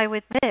identify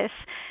with this,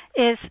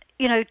 is,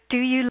 do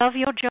you love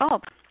your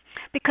job?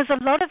 Because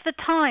a lot of the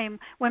time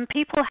when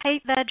people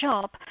hate their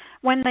job,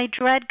 when they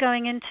dread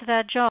going into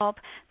their job,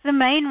 the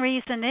main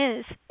reason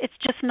is it's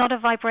just not a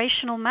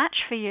vibrational match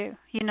for you.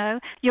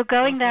 You're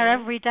going there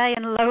every day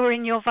and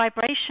lowering your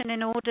vibration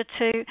in order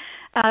to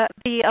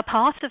be a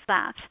part of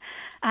that.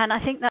 And I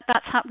think that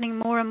that's happening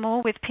more and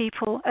more with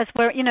people as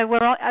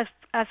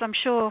as I'm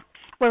sure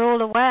we're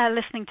all aware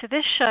listening to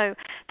this show,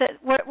 that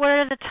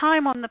we're at a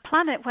time on the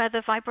planet where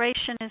the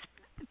vibrational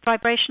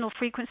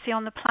frequency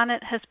on the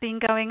planet has been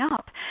going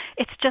up.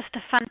 It's just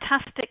a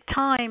fantastic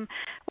time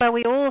where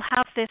we all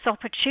have this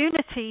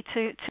opportunity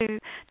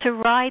to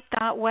ride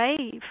that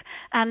wave.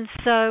 And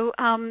so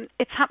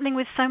it's happening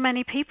with so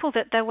many people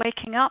that they're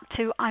waking up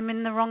to, I'm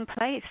in the wrong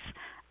place.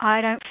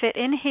 I don't fit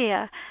in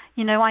here.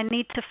 I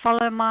need to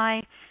follow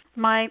my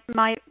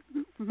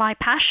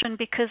passion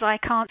because I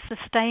can't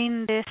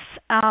sustain this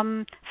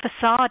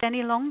facade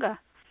any longer.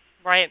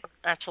 Right,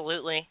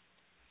 absolutely.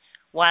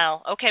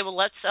 Wow. Okay, well,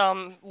 let's.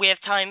 We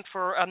have time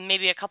for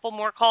maybe a couple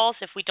more calls.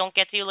 If we don't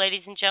get to you,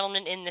 ladies and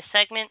gentlemen, in this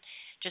segment,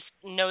 just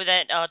know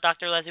that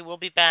Dr. Lesley will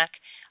be back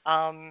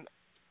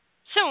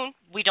soon.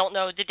 We don't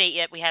know the date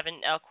yet. We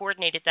haven't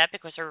coordinated that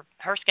because her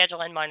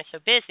schedule and mine is so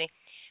busy.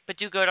 But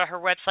do go to her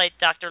website,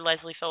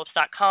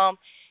 drlesleyphillips.com,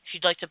 if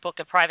you'd like to book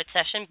a private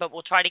session. But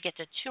we'll try to get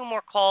to 2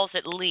 more calls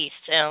at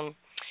least. I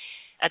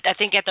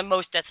think at the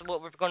most that's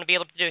what we're going to be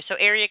able to do. So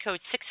area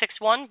code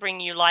 661,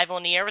 bringing you live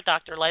on the air with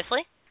Dr.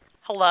 Lesley.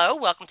 Hello,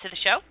 welcome to the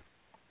show.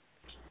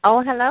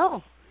 Oh,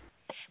 hello.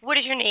 What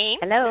is your name?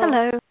 Hello.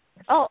 Hello.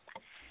 Oh,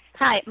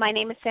 hi, my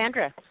name is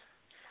Sandra.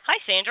 Hi,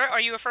 Sandra. Are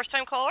you a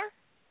first-time caller?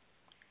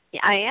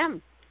 Yeah, I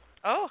am.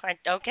 Oh,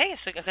 okay,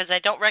 so because I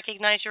don't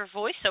recognize your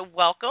voice, so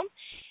welcome.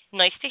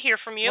 Nice to hear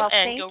from you, well,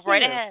 and go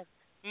right you. ahead.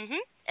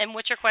 And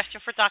what's your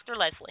question for Dr.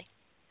 Lesley?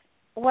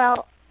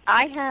 Well,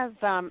 I have,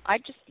 I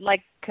just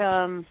like,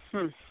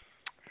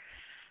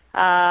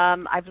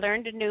 I've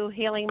learned a new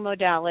healing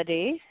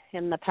modality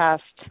in the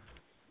past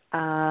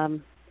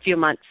few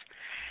months,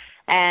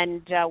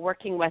 and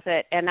working with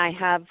it, and I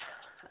have,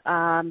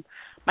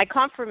 my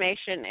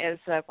confirmation is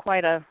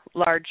quite a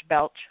large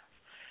belch,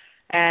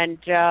 and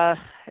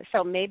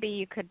so maybe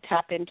you could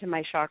tap into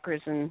my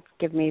chakras and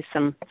give me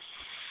some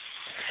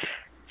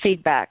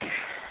feedback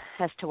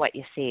as to what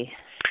you see.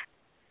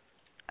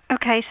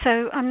 Okay,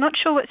 so I'm not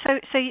sure what. So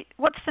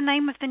what's the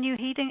name of the new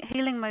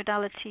healing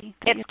modality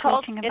that you're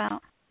talking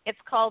about? It's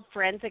called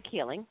forensic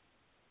healing.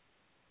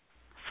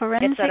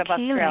 Forensic it's out of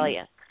healing.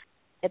 Australia.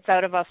 It's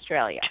out of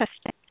Australia.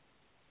 Interesting.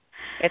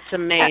 It's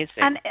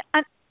amazing.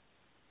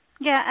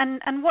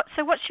 And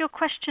what's your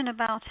question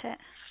about it?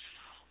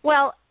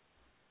 Well,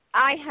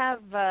 I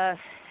have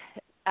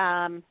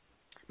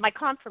my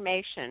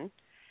confirmation.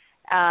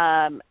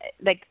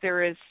 Like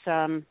there is,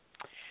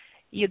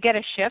 you get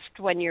a shift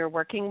when you're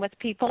working with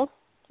people,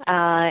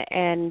 but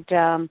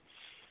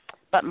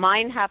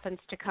mine happens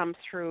to come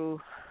through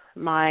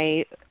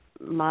my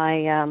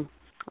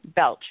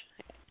belch,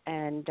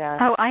 and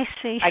oh, I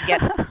see.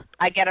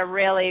 I get a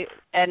really,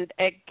 and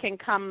it can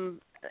come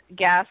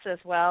gas as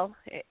well.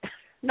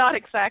 Not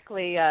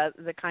exactly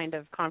the kind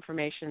of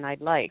confirmation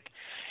I'd like,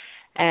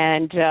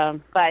 and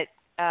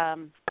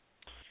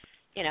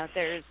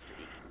there's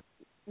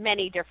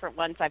many different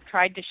ones. I've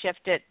tried to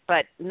shift it,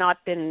 but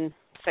not been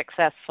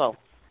successful.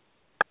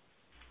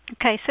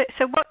 Okay,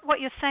 so what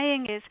you're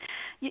saying is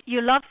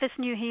you love this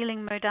new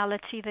healing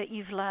modality that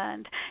you've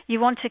learned. You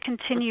want to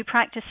continue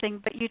practicing,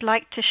 but you'd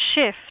like to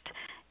shift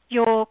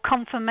your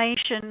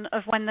confirmation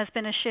of when there's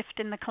been a shift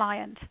in the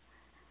client.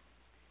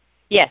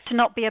 Yes. To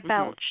not be a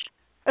belch.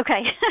 Mm-hmm.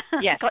 Okay.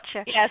 Yes.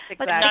 Gotcha. Yes,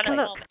 exactly. Not a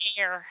look.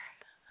 Air.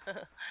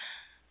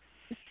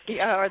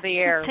 Yeah, or the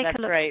air.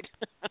 That's right.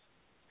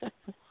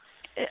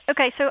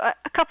 Okay, so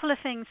a couple of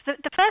things.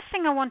 The first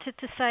thing I wanted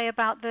to say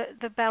about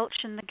the belch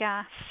and the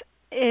gas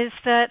is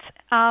that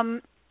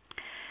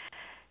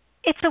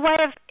it's a way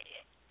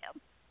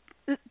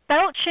of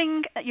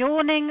belching,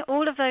 yawning,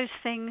 all of those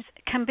things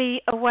can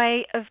be a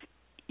way of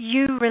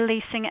you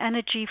releasing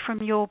energy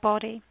from your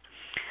body.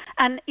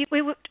 And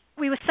we were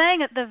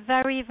saying at the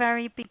very,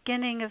 very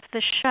beginning of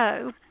the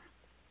show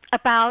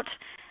about,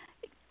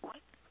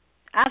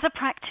 as a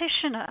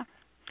practitioner,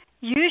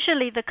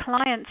 usually the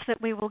clients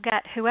that we will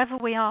get, whoever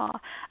we are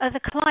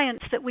the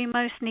clients that we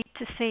most need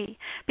to see,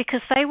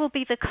 because they will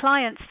be the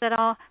clients that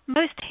are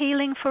most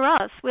healing for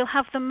us. We'll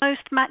have the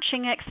most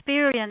matching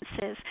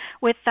experiences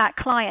with that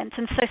client.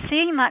 And so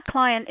seeing that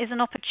client is an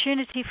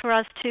opportunity for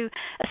us to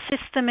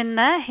assist them in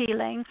their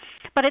healing,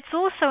 but it's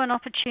also an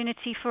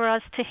opportunity for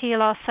us to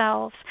heal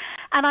ourselves.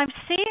 And I'm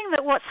seeing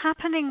that what's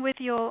happening with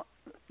your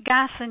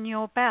gas and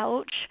your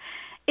belch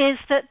is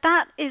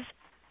that is,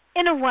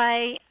 in a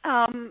way,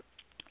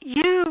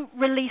 you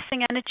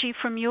releasing energy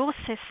from your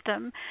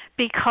system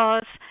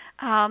because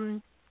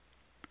the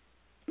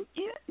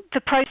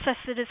process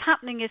that is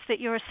happening is that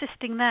you're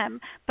assisting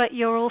them, but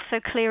you're also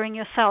clearing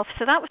yourself.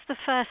 So that was the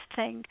first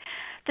thing.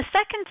 The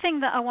second thing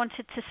that I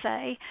wanted to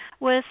say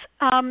was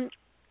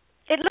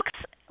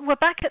we're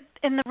back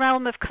in the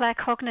realm of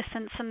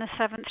claircognizance and the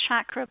seventh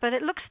chakra, but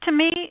it looks to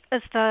me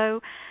as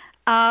though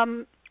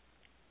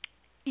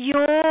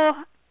your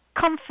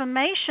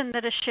confirmation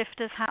that a shift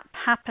has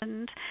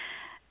happened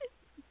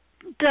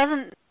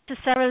doesn't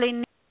necessarily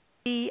need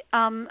to be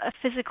a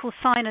physical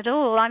sign at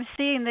all. I'm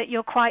seeing that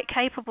you're quite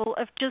capable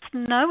of just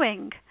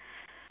knowing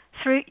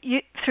through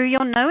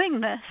your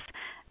knowingness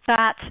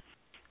that,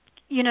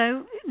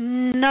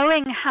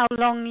 knowing how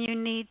long you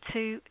need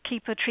to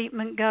keep a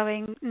treatment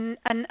going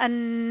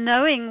and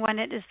knowing when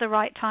it is the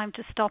right time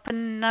to stop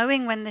and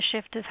knowing when the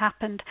shift has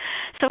happened.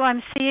 So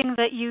I'm seeing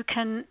that you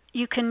can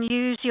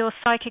use your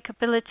psychic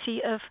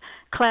ability of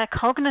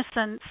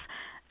claircognizance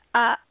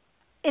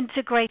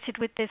integrated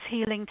with this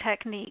healing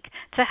technique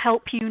to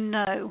help you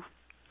know.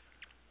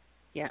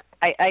 Yeah,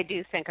 I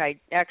do think I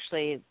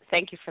actually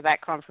thank you for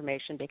that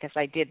confirmation, because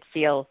I did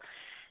feel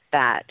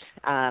that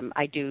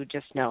I do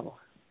just know.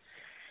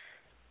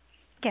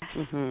 Yes.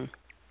 Mm-hmm.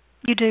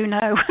 You do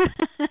know.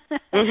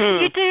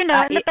 Mm-hmm. You do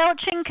know. And the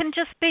belching can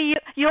just be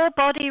your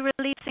body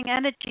releasing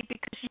energy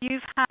because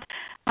you've had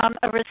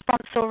a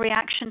response or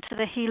reaction to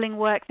the healing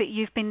work that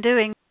you've been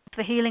doing.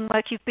 The healing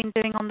work you've been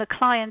doing on the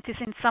client is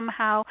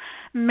somehow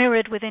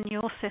mirrored within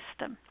your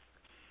system.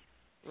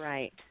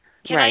 Right.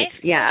 Right.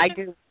 Yeah, I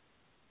do.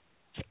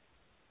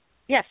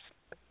 Yes.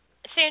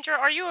 Sandra,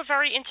 are you a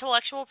very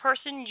intellectual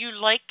person? You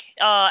like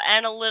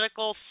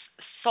analytical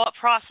thought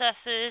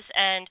processes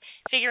and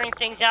figuring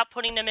things out,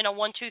 putting them in a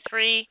 1, 2,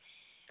 3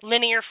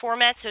 linear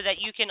format so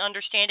that you can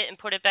understand it and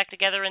put it back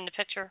together in the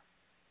picture?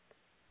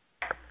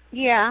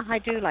 Yeah, I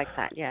do like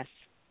that, yes.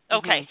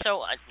 Okay,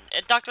 so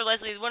Dr.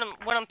 Lesley, what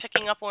I'm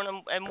picking up on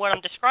and what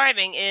I'm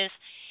describing is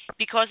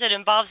because it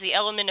involves the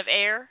element of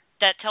air,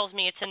 that tells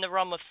me it's in the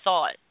realm of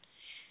thought.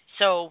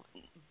 So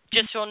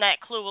just on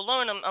that clue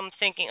alone, I'm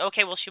thinking,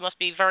 okay, well, she must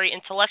be very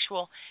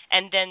intellectual.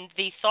 And then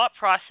the thought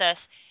process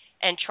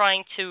and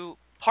trying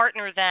to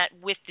partner that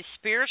with the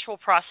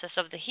spiritual process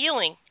of the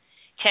healing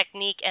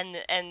technique and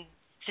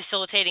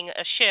facilitating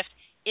a shift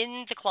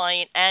in the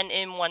client and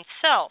in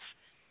oneself.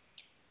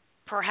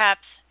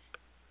 Perhaps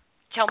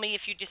tell me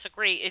if you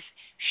disagree.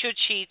 Should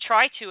she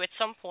try to, at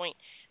some point,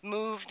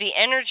 move the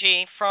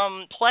energy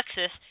from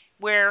plexus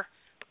where,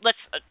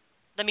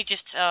 let me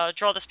just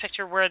draw this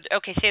picture where,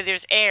 okay, say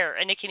there's air,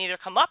 and it can either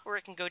come up or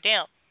it can go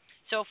down.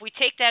 So if we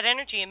take that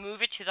energy and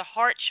move it to the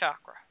heart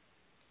chakra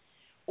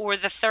or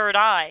the third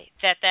eye,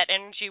 that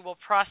energy will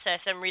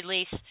process and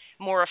release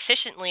more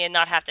efficiently and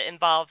not have to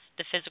involve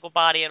the physical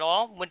body at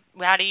all.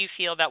 How do you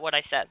feel about what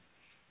I said?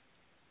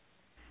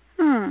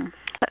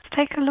 Let's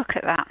take a look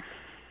at that.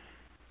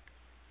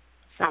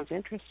 Sounds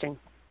interesting.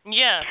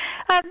 Yeah.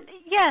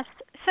 Yes.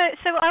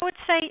 So I would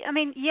say,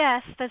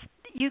 yes,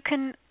 you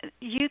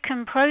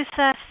can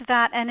process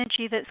that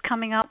energy that's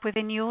coming up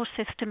within your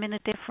system in a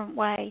different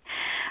way,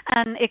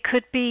 and it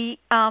could be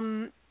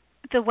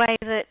the way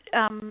that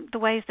the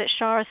ways that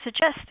Shara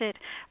suggested,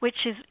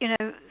 which is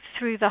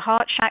through the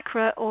heart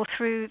chakra or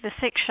through the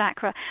sixth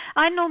chakra.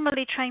 I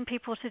normally train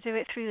people to do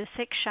it through the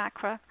sixth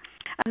chakra,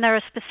 and there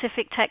are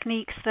specific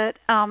techniques that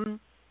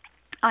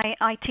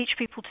I teach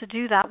people to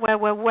do that, where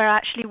we're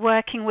actually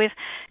working with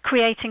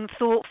creating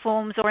thought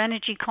forms or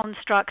energy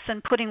constructs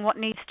and putting what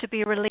needs to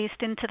be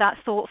released into that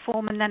thought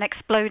form and then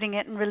exploding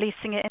it and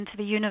releasing it into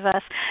the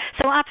universe.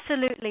 So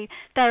absolutely,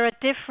 there are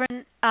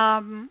different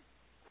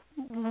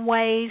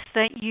ways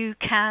that you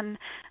can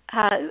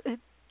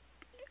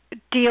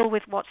deal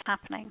with what's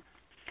happening,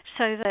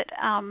 so that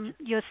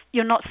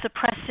you're not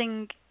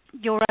suppressing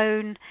your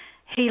own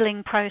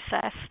healing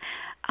process,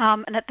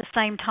 and at the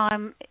same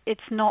time,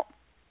 it's not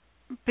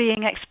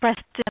being expressed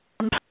in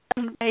an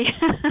unpleasant way.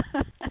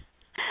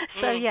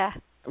 So yeah.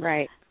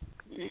 Right.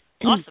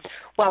 Awesome.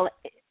 Well,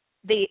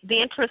 the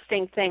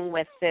interesting thing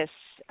with this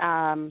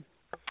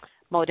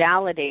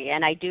modality,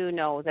 and I do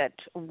know that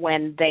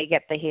when they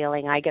get the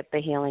healing, I get the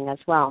healing as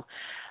well.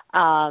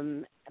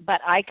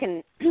 But I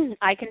can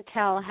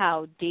tell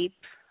how deep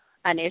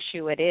an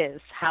issue it is,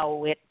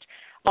 how it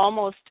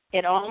almost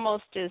is.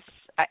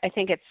 I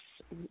think it's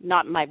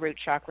not my root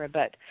chakra,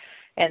 but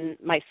in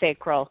my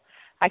sacral.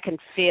 I can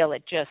feel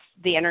it, just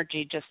the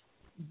energy just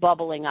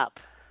bubbling up,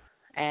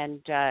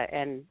 and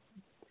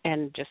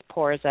just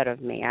pours out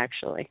of me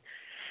actually.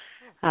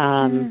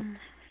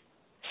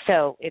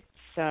 So it's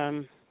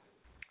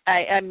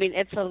I mean,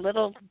 it's a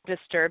little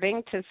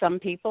disturbing to some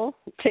people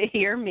to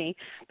hear me,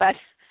 but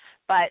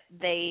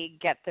they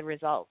get the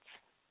results,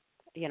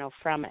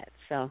 from it.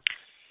 So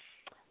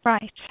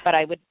right. But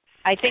I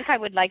think I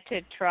would like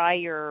to try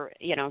your,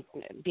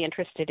 be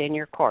interested in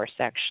your course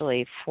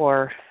actually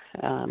for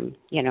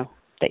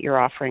that you're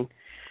offering,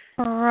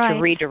 right, to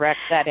redirect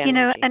that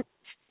energy. And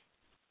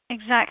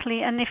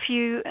exactly. And if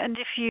you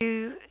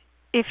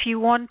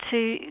want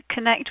to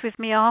connect with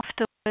me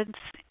afterwards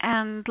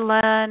and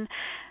learn,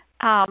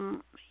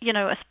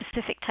 a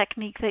specific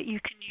technique that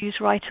you can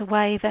use right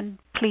away, then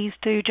please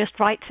do. Just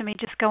write to me.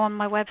 Just go on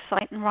my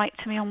website and write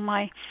to me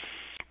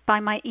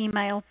by my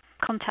email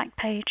contact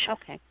page.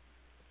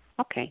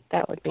 Okay,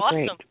 that would be awesome.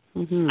 Great.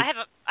 Mm-hmm.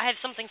 I have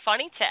something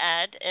funny to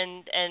add,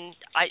 and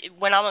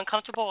when I'm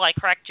uncomfortable, I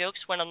crack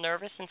jokes when I'm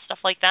nervous and stuff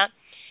like that.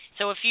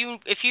 So if you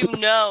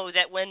know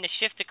that when the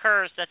shift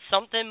occurs that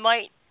something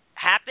might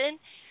happen,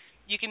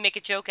 you can make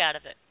a joke out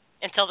of it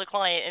and tell the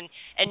client.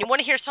 And you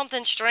want to hear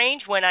something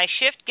strange when I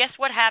shift? Guess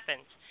what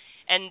happens?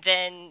 And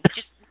then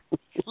just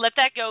let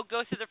that go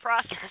through the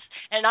process.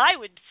 And I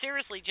would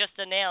seriously just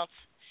announce,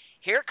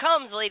 "Here it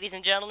comes, ladies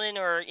and gentlemen,"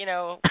 or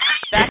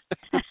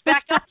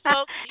back up,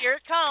 folks. Here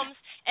it comes.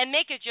 And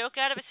make a joke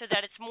out of it so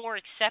that it's more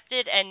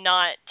accepted and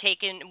not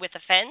taken with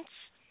offense.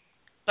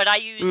 But I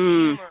use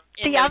humor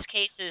in those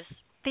cases.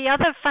 The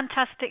other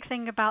fantastic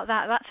thing about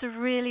that's a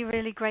really,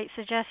 really great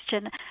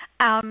suggestion,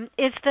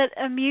 is that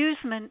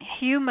amusement,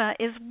 humor,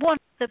 is one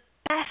of the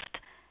best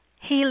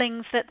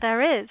healings that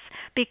there is,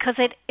 because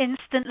it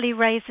instantly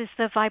raises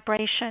the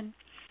vibration.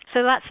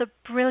 So that's a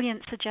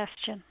brilliant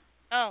suggestion.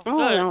 Oh, good.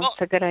 No,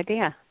 it's a good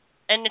idea.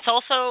 And it's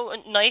also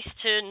nice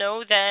to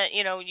know that,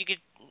 you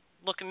could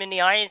look him in the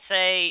eye and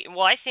say,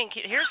 "Well, I think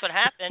here's what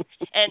happened,"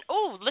 and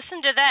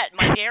listen to that,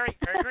 my derriere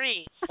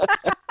agrees,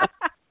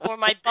 or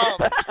my bum.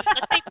 Let's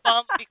say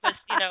bum because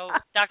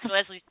Dr.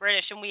 Lesley's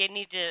British, and we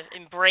need to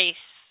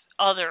embrace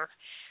other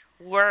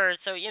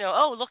words. So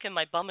look, and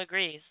my bum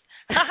agrees.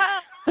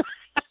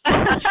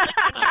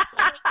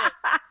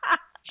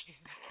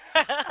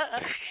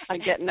 I'm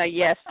getting a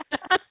yes.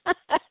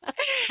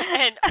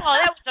 And that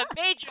was a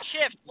major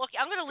shift. Look,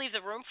 I'm going to leave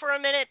the room for a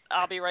minute.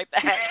 I'll be right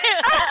back.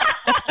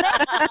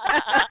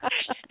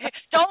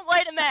 Don't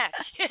light a match.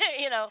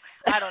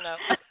 I don't know.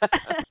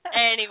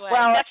 Anyway,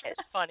 that's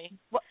funny.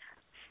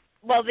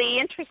 Well, the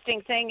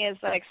interesting thing is,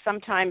 like,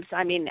 sometimes,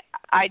 I mean,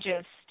 I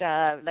just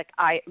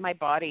my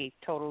body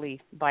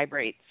totally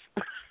vibrates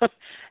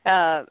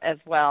as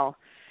well.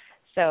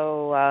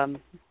 So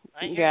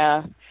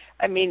yeah,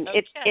 I mean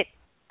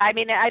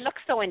I look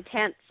so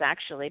intense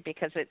actually,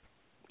 because it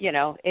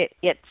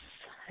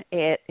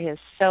is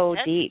so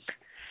deep.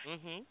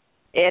 Mm-hmm.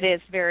 It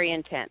is very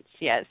intense.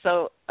 Yeah.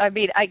 So I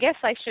mean, I guess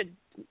I should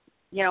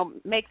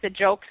make the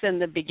jokes in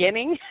the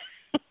beginning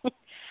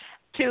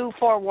to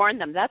forewarn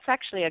them. That's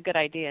actually a good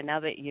idea now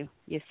that you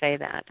say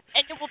that.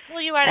 And it will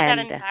pull you out of that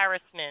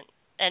embarrassment,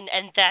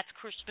 and that's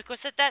crucial, because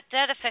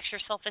that affects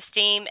your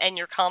self-esteem and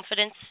your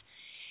confidence.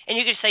 And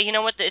you can say, you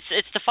know what,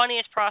 it's the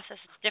funniest process.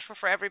 It's different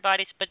for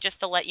everybody, but just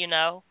to let you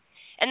know.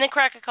 And then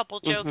crack a couple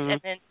jokes, and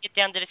then get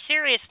down to the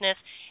seriousness.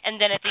 And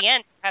then at the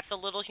end, perhaps a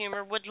little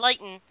humor would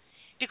lighten,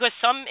 because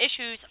some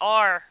issues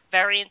are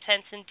very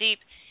intense and deep.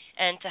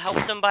 And to help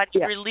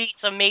somebody release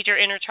a major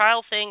inner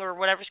child thing or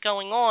whatever's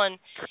going on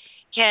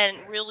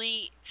can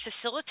really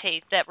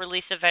facilitate that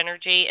release of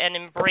energy and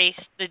embrace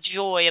the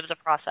joy of the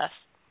process.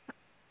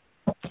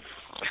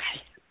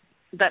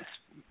 That's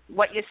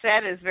what you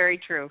said is very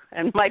true,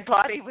 and my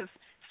body was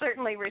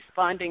certainly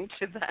responding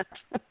to that.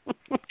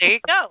 There you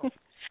go.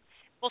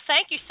 Well,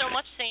 thank you so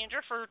much, Sandra,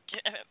 for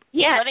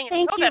letting us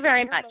thank know you about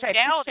very your much. I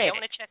modality. appreciate I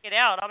want to check it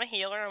out. I'm a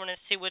healer. I want to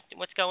see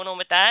what's going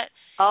on with that.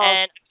 Oh,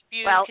 and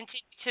you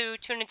continue to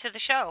tune into the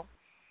show.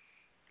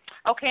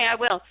 Okay, I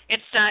will.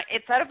 It's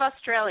out of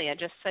Australia,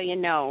 just so you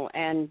know.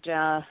 And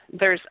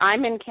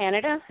I'm in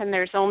Canada, and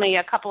there's only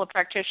a couple of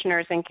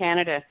practitioners in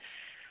Canada.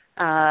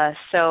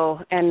 So,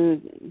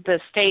 and the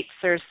States,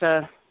 there's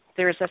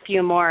a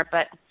few more,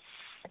 but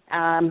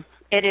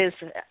it's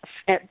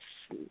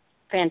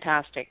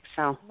fantastic.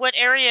 So, what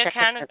area of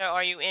Canada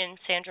are you in,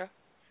 Sandra?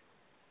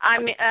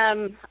 I'm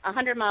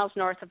 100 miles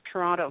north of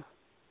Toronto.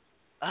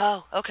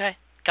 Oh, okay,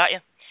 got you.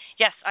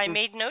 Yes, I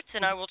made notes,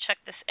 and I will check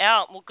this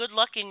out. Well, good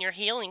luck in your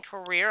healing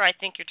career. I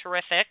think you're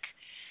terrific.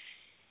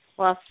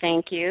 Well,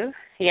 thank you.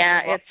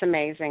 Yeah, it's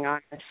amazing,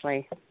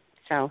 honestly.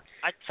 So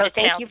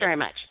thank you very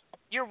much.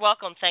 You're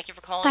welcome. Thank you for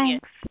calling in.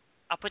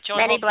 I'll put you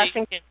on many hold.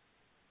 Blessings.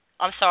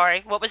 I'm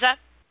sorry. What was that?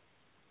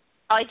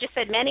 I just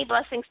said many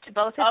blessings to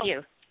both of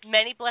you.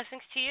 Many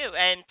blessings to you.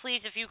 And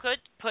please, if you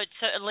could, put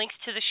links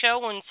to the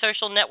show on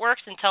social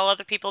networks and tell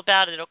other people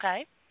about it,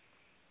 okay?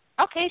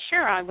 Okay,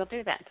 sure. I will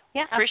do that.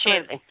 Yeah,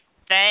 appreciate absolutely. it.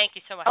 Thank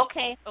you so much.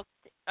 Okay.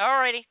 All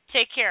righty.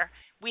 Take care.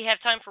 We have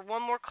time for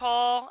one more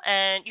call,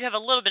 and you have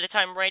a little bit of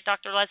time, right,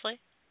 Dr. Lesley?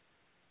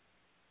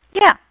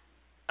 Yeah.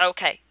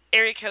 Okay.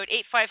 Area code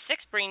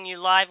 856, bringing you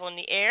live on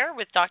the air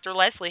with Dr.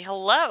 Lesley.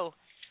 Hello.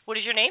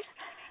 What is your name?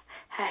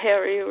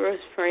 How are you,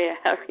 Rosemary?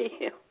 How are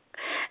you?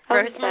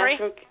 Rosemary?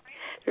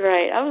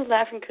 Right. I was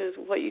laughing because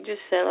what you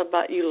just said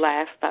about you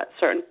laugh about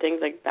certain things,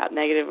 like about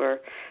negative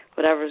or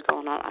whatever's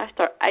going on.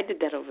 I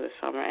did that over the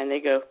summer, and they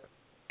go,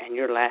 and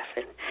you're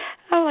laughing.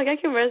 I'm like, I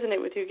can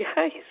resonate with you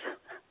guys.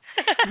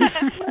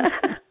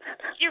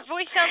 Your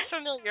voice sounds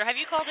familiar. Have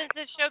you called into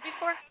this show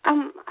before?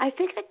 I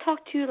think I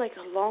talked to you like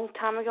a long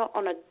time ago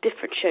on a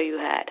different show you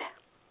had.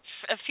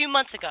 A few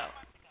months ago.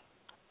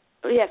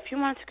 Yeah, a few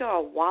months ago,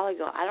 a while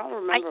ago. I don't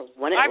remember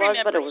when it was,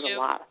 but it was a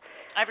while.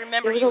 I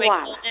remember you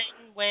called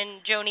in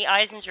when Joni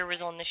Eisinger was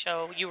on the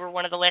show. You were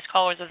one of the last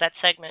callers of that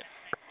segment.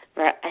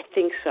 Right, I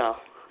think so.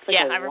 It's like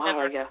I while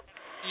remember. ago.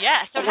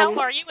 Yeah, so how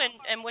are you,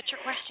 and what's your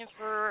question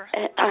for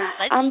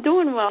I'm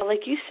doing well.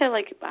 Like you said,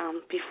 like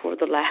before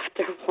the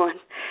laughter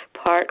one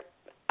part,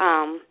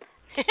 I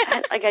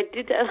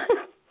did that.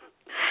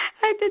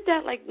 I did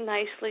that like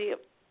nicely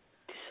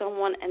to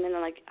someone, and then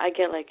like I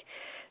get like,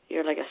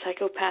 you're like a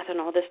psychopath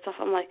and all this stuff.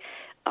 I'm like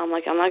I'm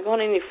not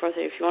going any further.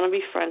 If you want to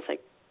be friends,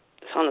 like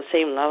it's on the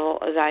same level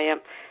as I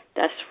am,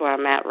 that's where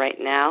I'm at right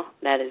now.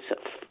 That is,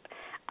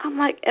 I'm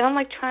like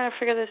trying to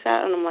figure this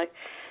out, and I'm like,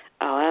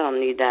 oh, I don't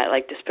need that,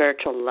 like the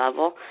spiritual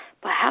level.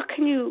 But how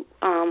can you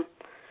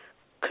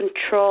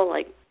control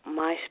like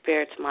my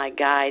spirits, my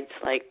guides,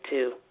 like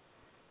to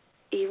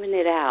even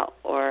it out,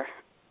 or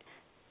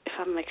if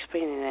I'm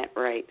explaining that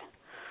right?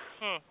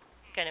 I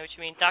know what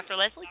you mean. Dr.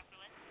 Lesley?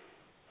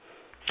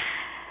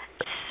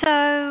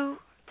 So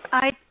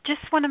I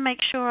just want to make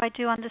sure I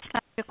do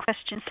understand your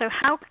question. So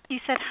how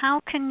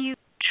can you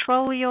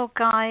control your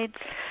guides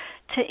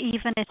to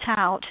even it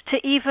out? To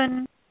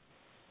even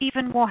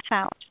what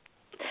out?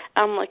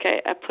 Like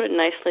I put it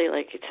nicely,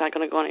 like it's not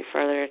going to go any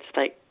further. It's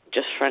like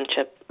just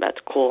friendship. That's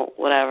cool,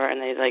 whatever.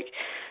 And they like,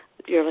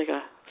 you're like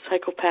a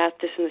psychopath,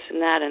 this and this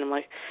and that. And I'm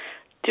like,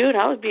 dude,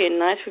 I was being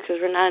nice because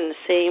we're not in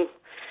the same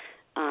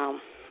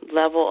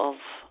level of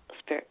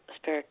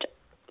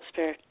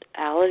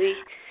spirituality.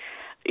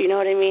 You know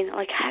what I mean?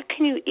 Like, how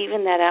can you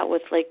even that out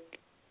with like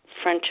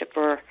friendship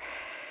or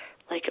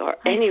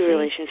any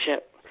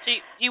relationship? So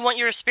you want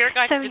your spirit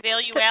guide to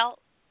bail you out?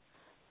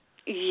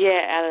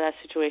 Yeah, out of that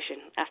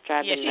situation after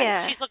I've been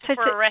nice. She's looking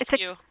for a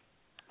rescue.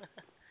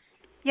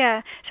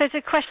 Yeah, so it's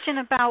a question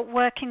about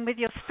working with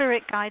your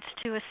spirit guides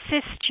to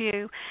assist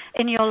you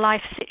in your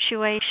life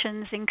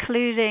situations,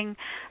 including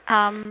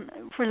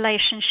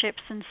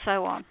relationships and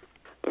so on.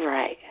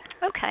 Right.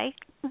 Okay,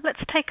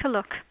 let's take a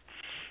look.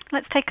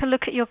 Let's take a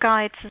look at your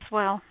guides as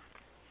well.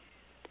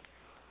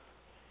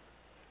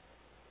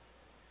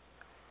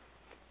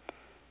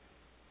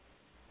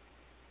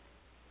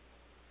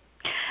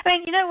 I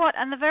mean, you know what?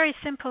 And the very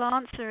simple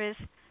answer is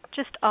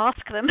just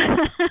ask them.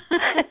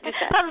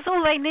 That's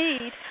all they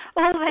need.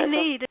 All they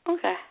need.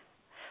 Okay.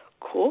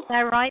 Cool.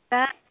 They're right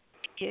there.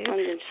 You.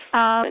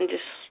 And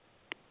just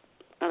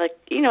like,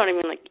 you know what I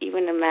mean? Like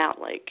even them out,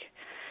 like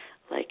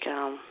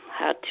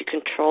how to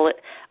control it.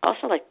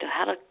 Also, like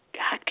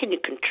how can you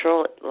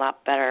control it a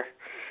lot better?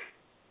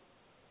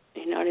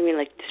 You know what I mean?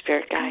 Like the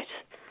spirit guides,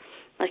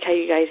 like how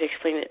you guys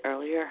explained it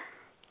earlier.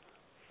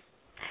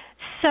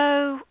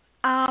 So,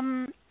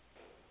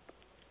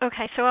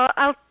 okay, so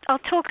I'll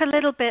talk a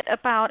little bit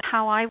about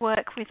how I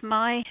work with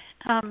my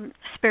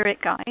spirit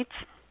guides.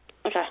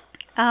 Okay.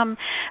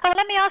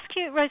 Let me ask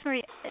you,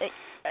 Rosemary,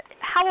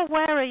 how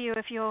aware are you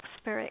of your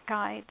spirit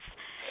guides?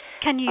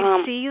 Can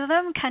you see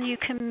them? Can you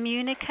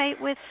communicate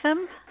with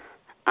them?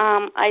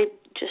 I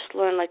just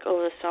learned, like,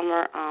 over the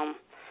summer,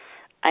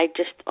 I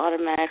just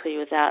automatically,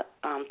 without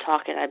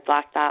talking, I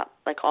blocked out,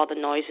 like, all the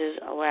noises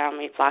around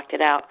me, blocked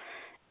it out.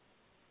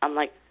 I'm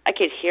like, I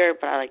could hear it,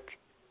 but I, like,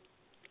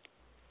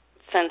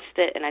 sensed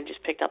it, and I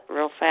just picked up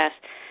real fast.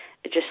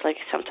 It's just like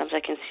sometimes I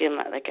can see them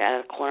like out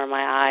of the corner of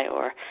my eye,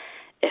 or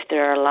if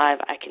they're alive,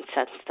 I can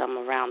sense them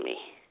around me.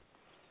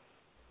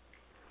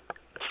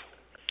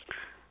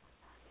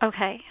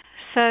 Okay,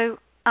 so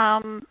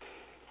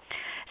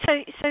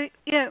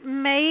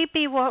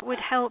maybe what would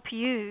help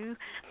you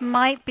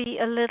might be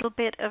a little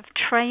bit of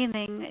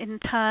training in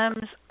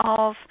terms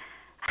of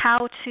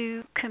how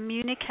to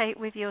communicate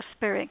with your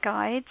spirit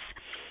guides,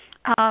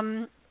 so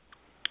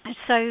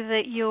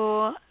that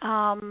you're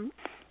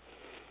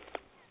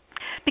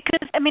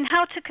because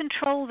how to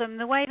control them.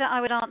 The way that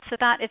I would answer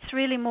that, it's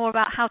really more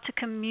about how to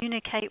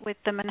communicate with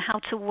them and how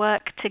to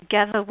work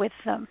together with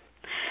them.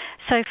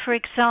 So, for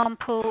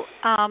example,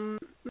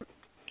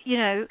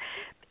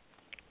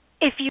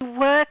 if you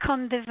work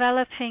on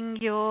developing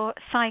your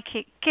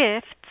psychic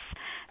gifts,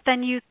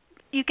 then you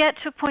get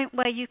to a point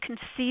where you can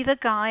see the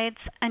guides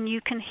and you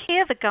can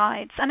hear the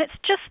guides. And it's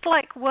just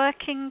like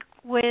working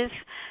with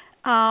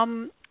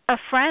a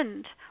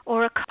friend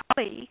or a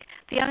colleague.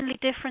 The only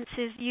difference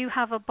is you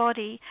have a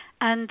body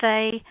and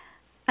they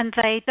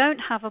don't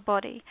have a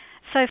body.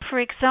 So, for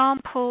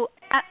example,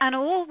 and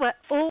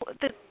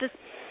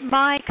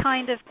my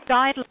kind of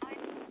guideline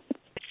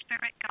with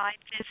spirit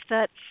guides is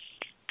that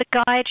the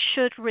guide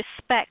should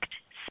respect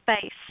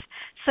space.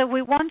 So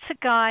we want a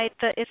guide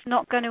that is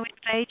not going to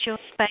invade your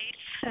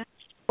space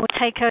or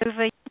take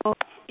over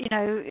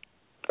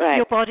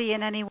your body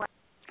in any way.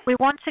 We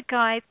want a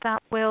guide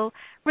that will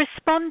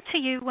respond to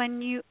you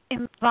when you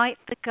invite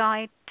the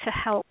guide to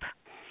help.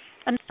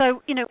 And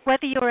so,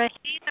 whether you're a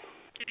healer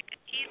or doing a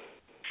healing,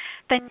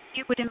 then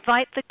you would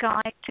invite the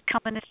guide to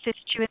come and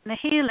assist you in the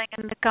healing,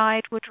 and the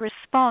guide would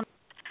respond.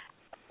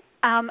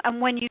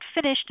 And when you'd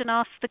finished and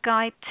asked the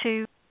guide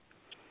to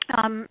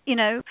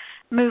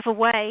move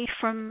away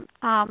from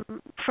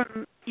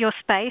your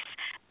space,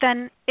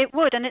 then it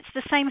would. And it's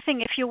the same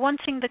thing. If you're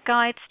wanting the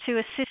guides to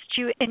assist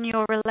you in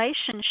your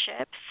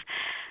relationships,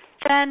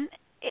 then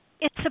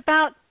it's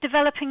about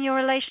developing your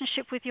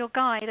relationship with your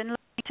guide and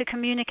learning to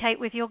communicate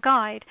with your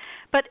guide.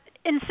 But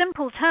in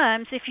simple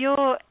terms, if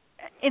you're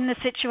in the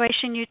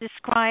situation you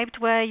described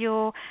where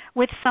you're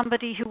with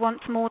somebody who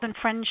wants more than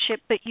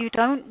friendship, but you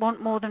don't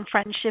want more than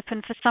friendship,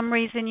 and for some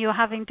reason you're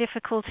having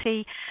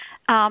difficulty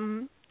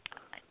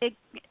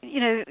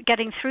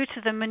getting through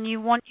to them, and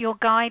you want your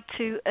guide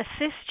to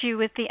assist you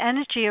with the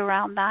energy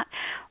around that,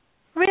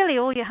 really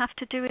all you have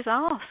to do is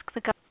ask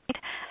the guide,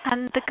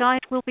 and the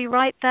guide will be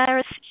right there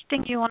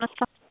assisting you on a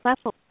subtle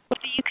level,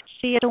 whether you can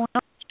see it or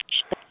not.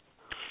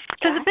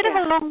 So it's a bit of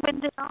a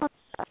long-winded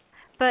answer,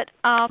 but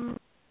I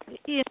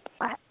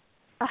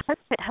hope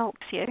it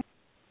helps you.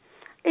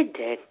 It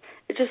did.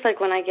 It's just like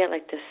when I get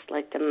like this,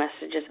 like the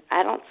messages,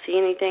 I don't see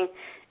anything.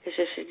 It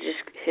just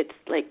hits,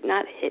 like,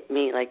 not hit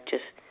me, like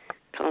just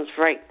comes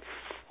right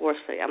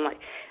forcefully. I'm like,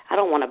 I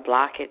don't want to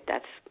block it.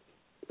 That's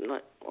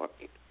not, or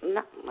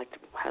not like,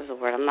 how's the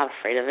word? I'm not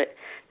afraid of it.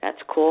 That's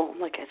cool.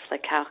 I'm like, it's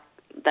like how,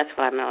 that's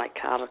what I meant, like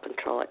how to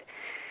control it,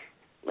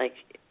 like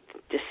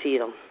to see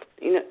them.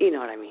 You know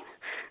what I mean.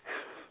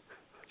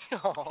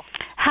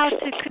 How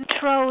to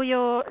control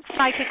your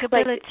psychic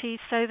ability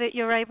so that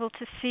you're able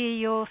to see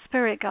your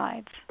spirit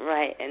guides.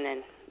 Right, and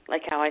then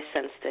like how I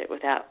sensed it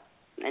without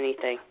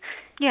anything.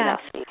 Yeah. Without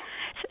seeing.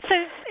 So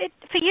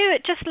for you,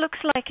 it just looks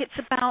like it's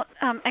about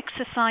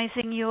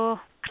exercising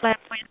your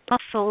clairvoyant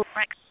muscle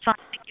or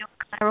exercising your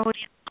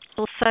clairaudient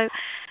muscle. So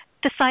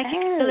the psychic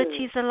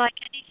abilities are like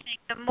anything.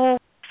 The more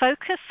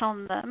focus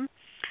on them.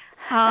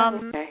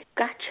 Okay,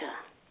 gotcha.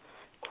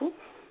 Cool.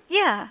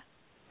 Yeah.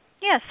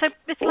 So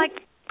it's like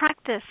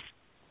practice.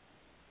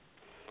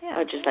 Yeah.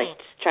 Oh, just like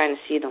trying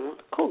to see them.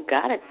 Cool,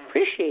 got it.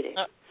 Appreciate it.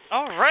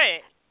 All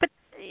right. But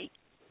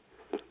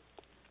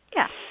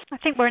yeah, I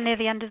think we're near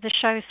the end of the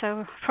show,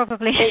 so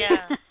probably.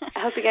 Yeah.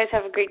 I hope you guys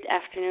have a great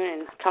afternoon,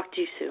 and talk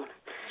to you soon.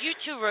 You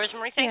too,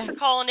 Rosemary. Thanks for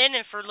calling in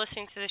and for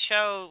listening to the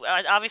show.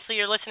 Obviously,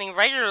 you're listening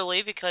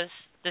regularly because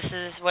this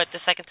is,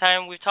 the second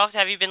time we've talked.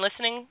 Have you been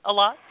listening a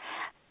lot?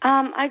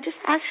 I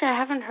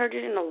haven't heard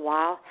it in a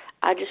while.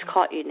 I just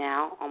caught you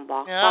now on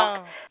Blog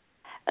Talk.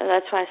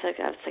 That's why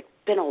I was like,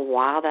 been a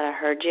while that I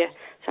heard you.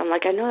 So I'm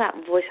like, I know that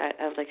voice.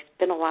 I was like, it's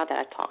been a while that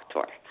I talked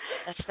to her.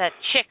 That's that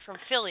chick from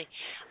Philly.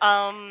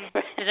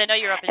 Because I know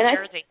you're up in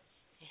Jersey.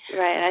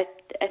 Right.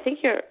 I think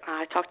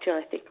I talked to you,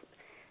 I think,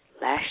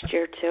 last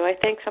year, too, I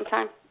think,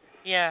 sometime.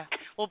 Yeah.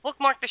 Well,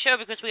 bookmark the show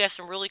because we have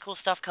some really cool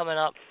stuff coming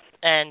up,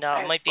 and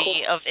it might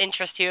be of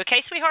interest to you.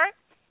 Okay, sweetheart?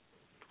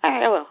 All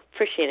right, I will.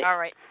 Appreciate it. All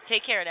right.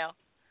 Take care now.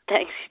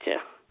 Thanks, you too.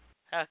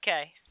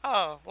 Okay.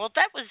 Oh, well,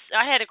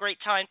 I had a great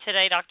time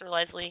today, Dr.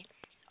 Lesley.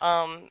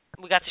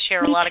 We got to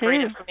share a lot of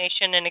great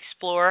information and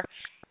explore,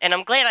 and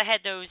I'm glad I had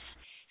those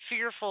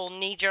fearful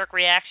knee-jerk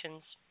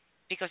reactions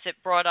because it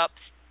brought up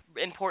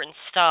important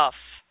stuff.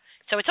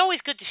 So it's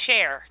always good to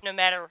share, no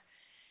matter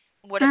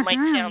what it might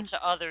sound to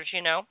others,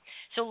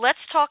 So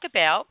let's talk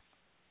about,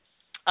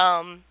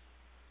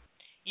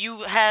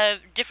 you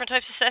have different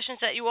types of sessions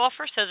that you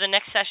offer. So the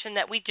next session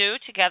that we do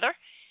together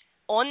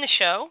on the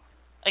show,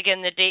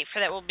 again, the date for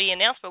that will be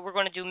announced, but we're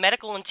going to do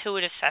medical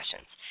intuitive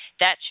sessions.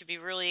 That should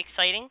be really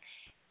exciting.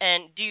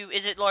 And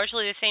is it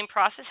largely the same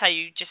process, how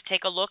you just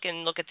take a look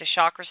at the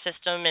chakra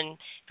system and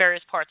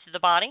various parts of the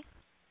body?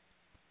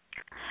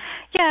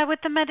 Yeah,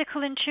 with the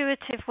medical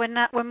intuitive,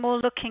 we're more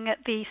looking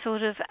at the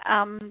sort of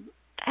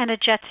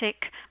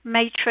energetic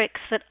matrix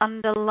that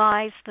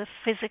underlies the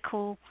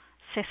physical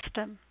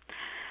system.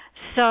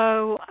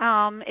 So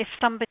if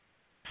somebody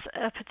has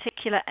a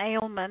particular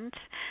ailment,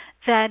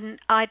 then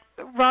the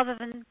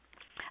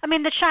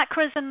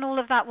chakras and all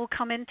of that will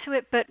come into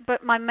it,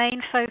 but my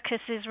main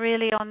focus is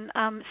really on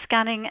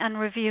scanning and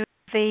reviewing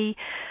the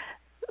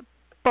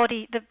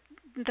body,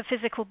 the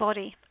physical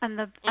body, and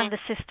the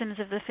systems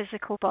of the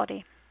physical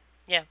body.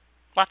 Yeah,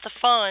 lots of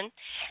fun.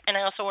 And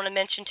I also want to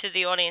mention to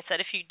the audience that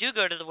if you do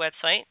go to the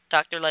website,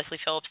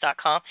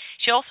 drlesleyphillips.com,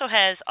 she also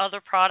has other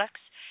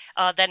products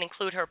that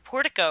include her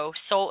Portico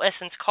Soul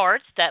Essence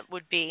cards that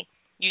would be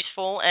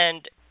useful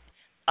and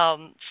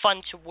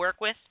fun to work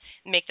with,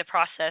 make the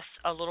process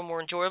a little more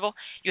enjoyable.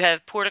 You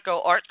have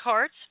Portico art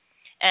cards,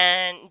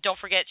 and don't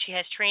forget she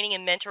has training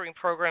and mentoring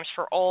programs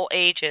for all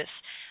ages.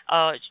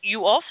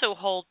 You also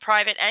hold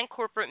private and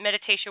corporate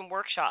meditation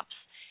workshops.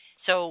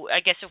 So I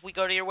guess if we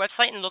go to your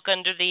website and look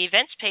under the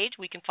events page,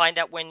 we can find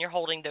out when you're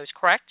holding those,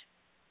 correct?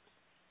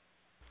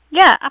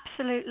 Yeah,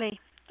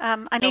 absolutely.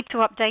 I need to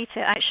update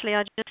it, actually.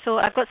 I just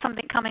thought I've got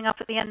something coming up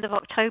at the end of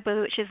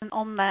October which isn't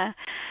on there,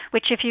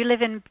 which if you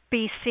live in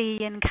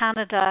BC in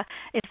Canada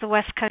is the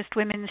West Coast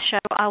Women's Show.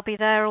 I'll be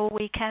there all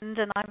weekend,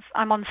 and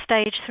I'm on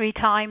stage 3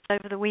 times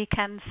over the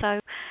weekend. So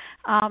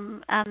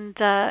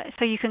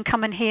so you can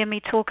come and hear me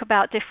talk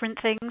about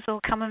different things or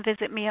come and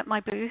visit me at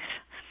my booth.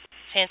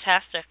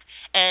 Fantastic.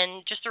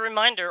 And just a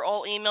reminder,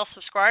 all email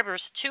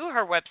subscribers to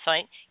her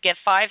website get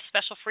 5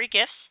 special free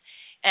gifts,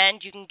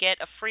 and you can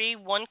get a free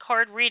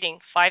 1-card reading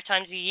 5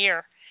 times a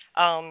year.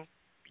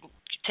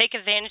 Take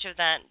advantage of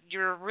that.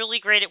 You're really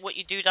great at what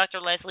you do,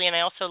 Dr. Lesley, and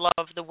I also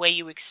love the way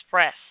you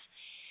express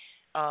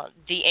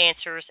the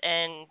answers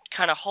and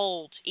kind of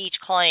hold each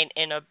client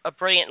in a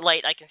brilliant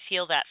light. I can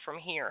feel that from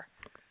here.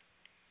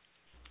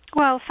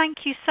 Well,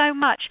 thank you so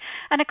much.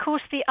 And, of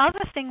course, the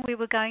other thing we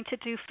were going to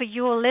do for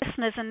your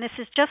listeners, and this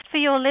is just for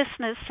your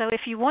listeners, so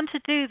if you want to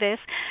do this,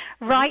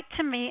 write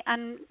to me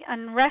and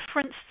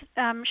reference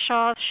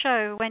Shah's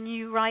show when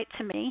you write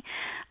to me.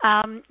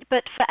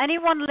 But for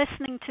anyone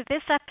listening to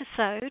this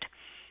episode,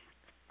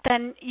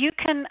 then you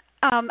can,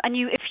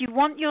 if you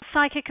want your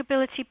psychic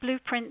ability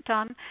blueprint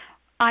done,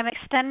 I'm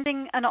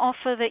extending an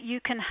offer that you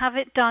can have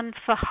it done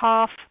for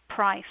half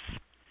price.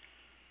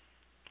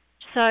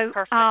 So,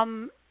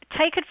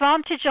 take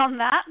advantage on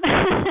that.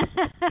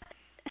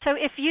 So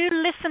if you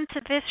listen to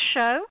this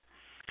show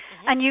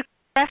and you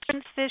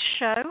reference this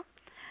show,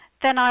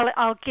 then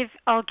I'll give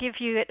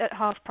you it at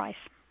half price.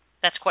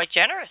 That's quite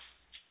generous.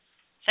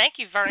 Thank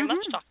you very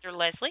much, Dr.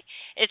 Lesley.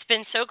 It's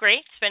been so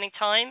great spending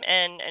time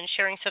and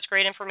sharing such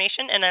great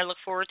information, and I look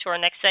forward to our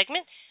next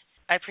segment.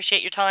 I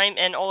appreciate your time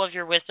and all of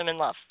your wisdom and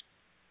love.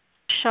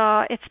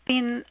 Sure, it's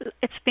been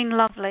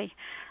lovely.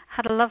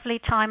 Had a lovely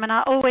time, and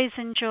I always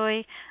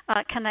enjoy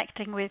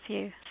connecting with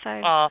you. So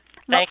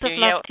lots of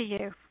love to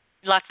you.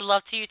 Lots of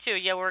love to you, too.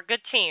 Yeah, we're a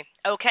good team.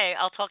 Okay,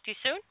 I'll talk to you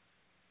soon?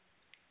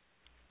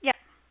 Yeah.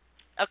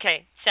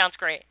 Okay, sounds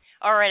great.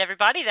 All right,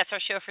 everybody, that's our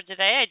show for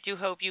today. I do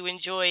hope you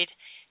enjoyed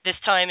this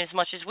time as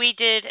much as we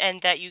did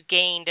and that you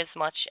gained as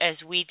much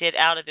as we did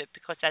out of it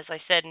because, as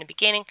I said in the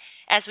beginning,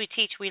 as we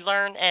teach, we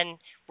learn, and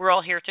we're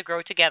all here to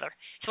grow together.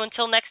 So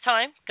until next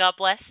time, God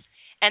bless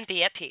and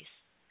be at peace.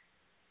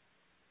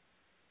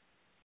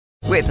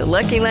 With the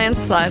Lucky Land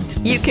Slots,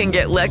 you can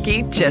get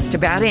lucky just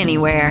about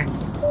anywhere.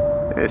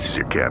 This is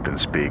your captain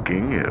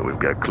speaking. We've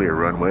got clear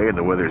runway and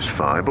the weather's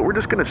fine, but we're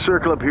just going to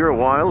circle up here a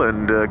while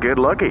and get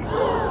lucky.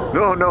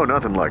 No,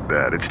 nothing like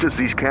that. It's just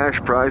these cash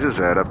prizes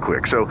add up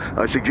quick. So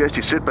I suggest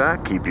you sit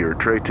back, keep your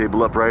tray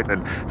table upright,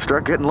 and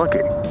start getting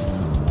lucky.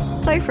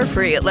 Play for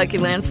free at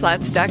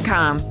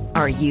LuckyLandSlots.com.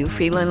 Are you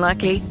feeling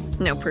lucky?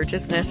 No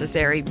purchase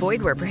necessary.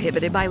 Void where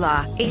prohibited by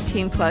law.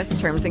 18+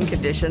 terms and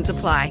conditions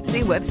apply.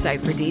 See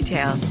website for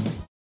details.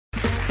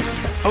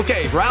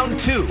 Okay, round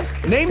 2.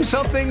 Name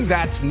something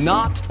that's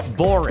not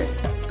boring.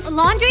 A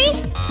laundry?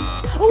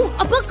 Ooh,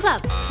 a book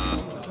club.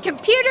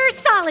 Computer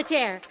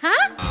solitaire,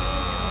 huh?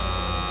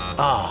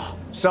 Ah,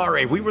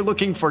 sorry. We were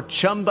looking for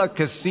Chumba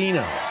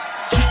Casino.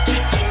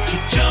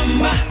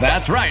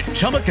 That's right.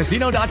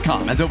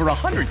 ChumbaCasino.com has over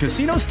 100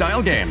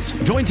 casino-style games.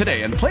 Join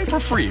today and play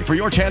for free for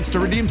your chance to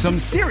redeem some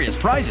serious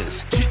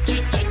prizes.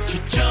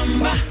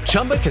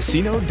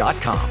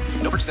 ChumbaCasino.com.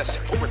 No purchase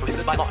necessary. Void where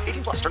prohibited by law.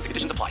 18+ terms and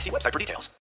conditions apply. See website for details.